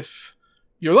so if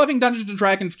you're loving Dungeons and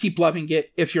Dragons, keep loving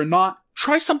it. If you're not,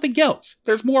 try something else.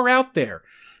 There's more out there.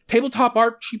 Tabletop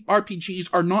RPGs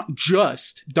are not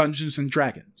just Dungeons and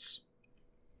Dragons.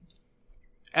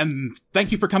 And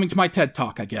thank you for coming to my TED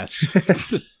Talk, I guess.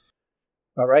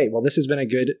 All right. Well, this has been a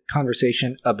good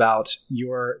conversation about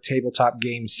your tabletop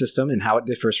game system and how it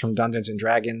differs from Dungeons and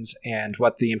Dragons and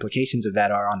what the implications of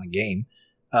that are on the game.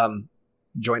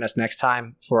 Join us next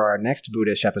time for our next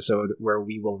Buddhish episode, where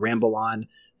we will ramble on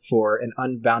for an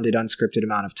unbounded, unscripted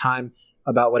amount of time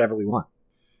about whatever we want.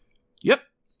 Yep.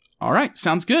 All right.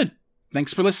 Sounds good.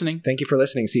 Thanks for listening. Thank you for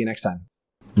listening. See you next time.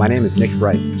 My name is Nick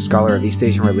Bright, scholar of East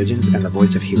Asian religions and the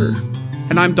voice of Hearer.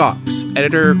 And I'm Docs,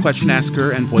 editor, question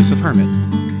asker, and voice of Hermit.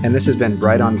 And this has been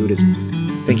Bright on Buddhism.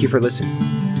 Thank you for listening.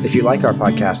 If you like our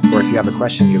podcast, or if you have a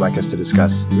question you'd like us to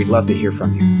discuss, we'd love to hear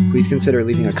from you. Please consider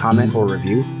leaving a comment or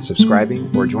review,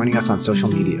 subscribing, or joining us on social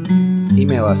media.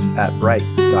 Email us at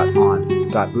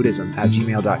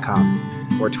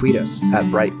bright.on.buddhism@gmail.com or tweet us at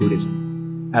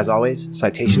brightbuddhism. As always,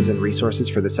 citations and resources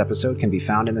for this episode can be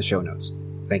found in the show notes.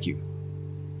 Thank you.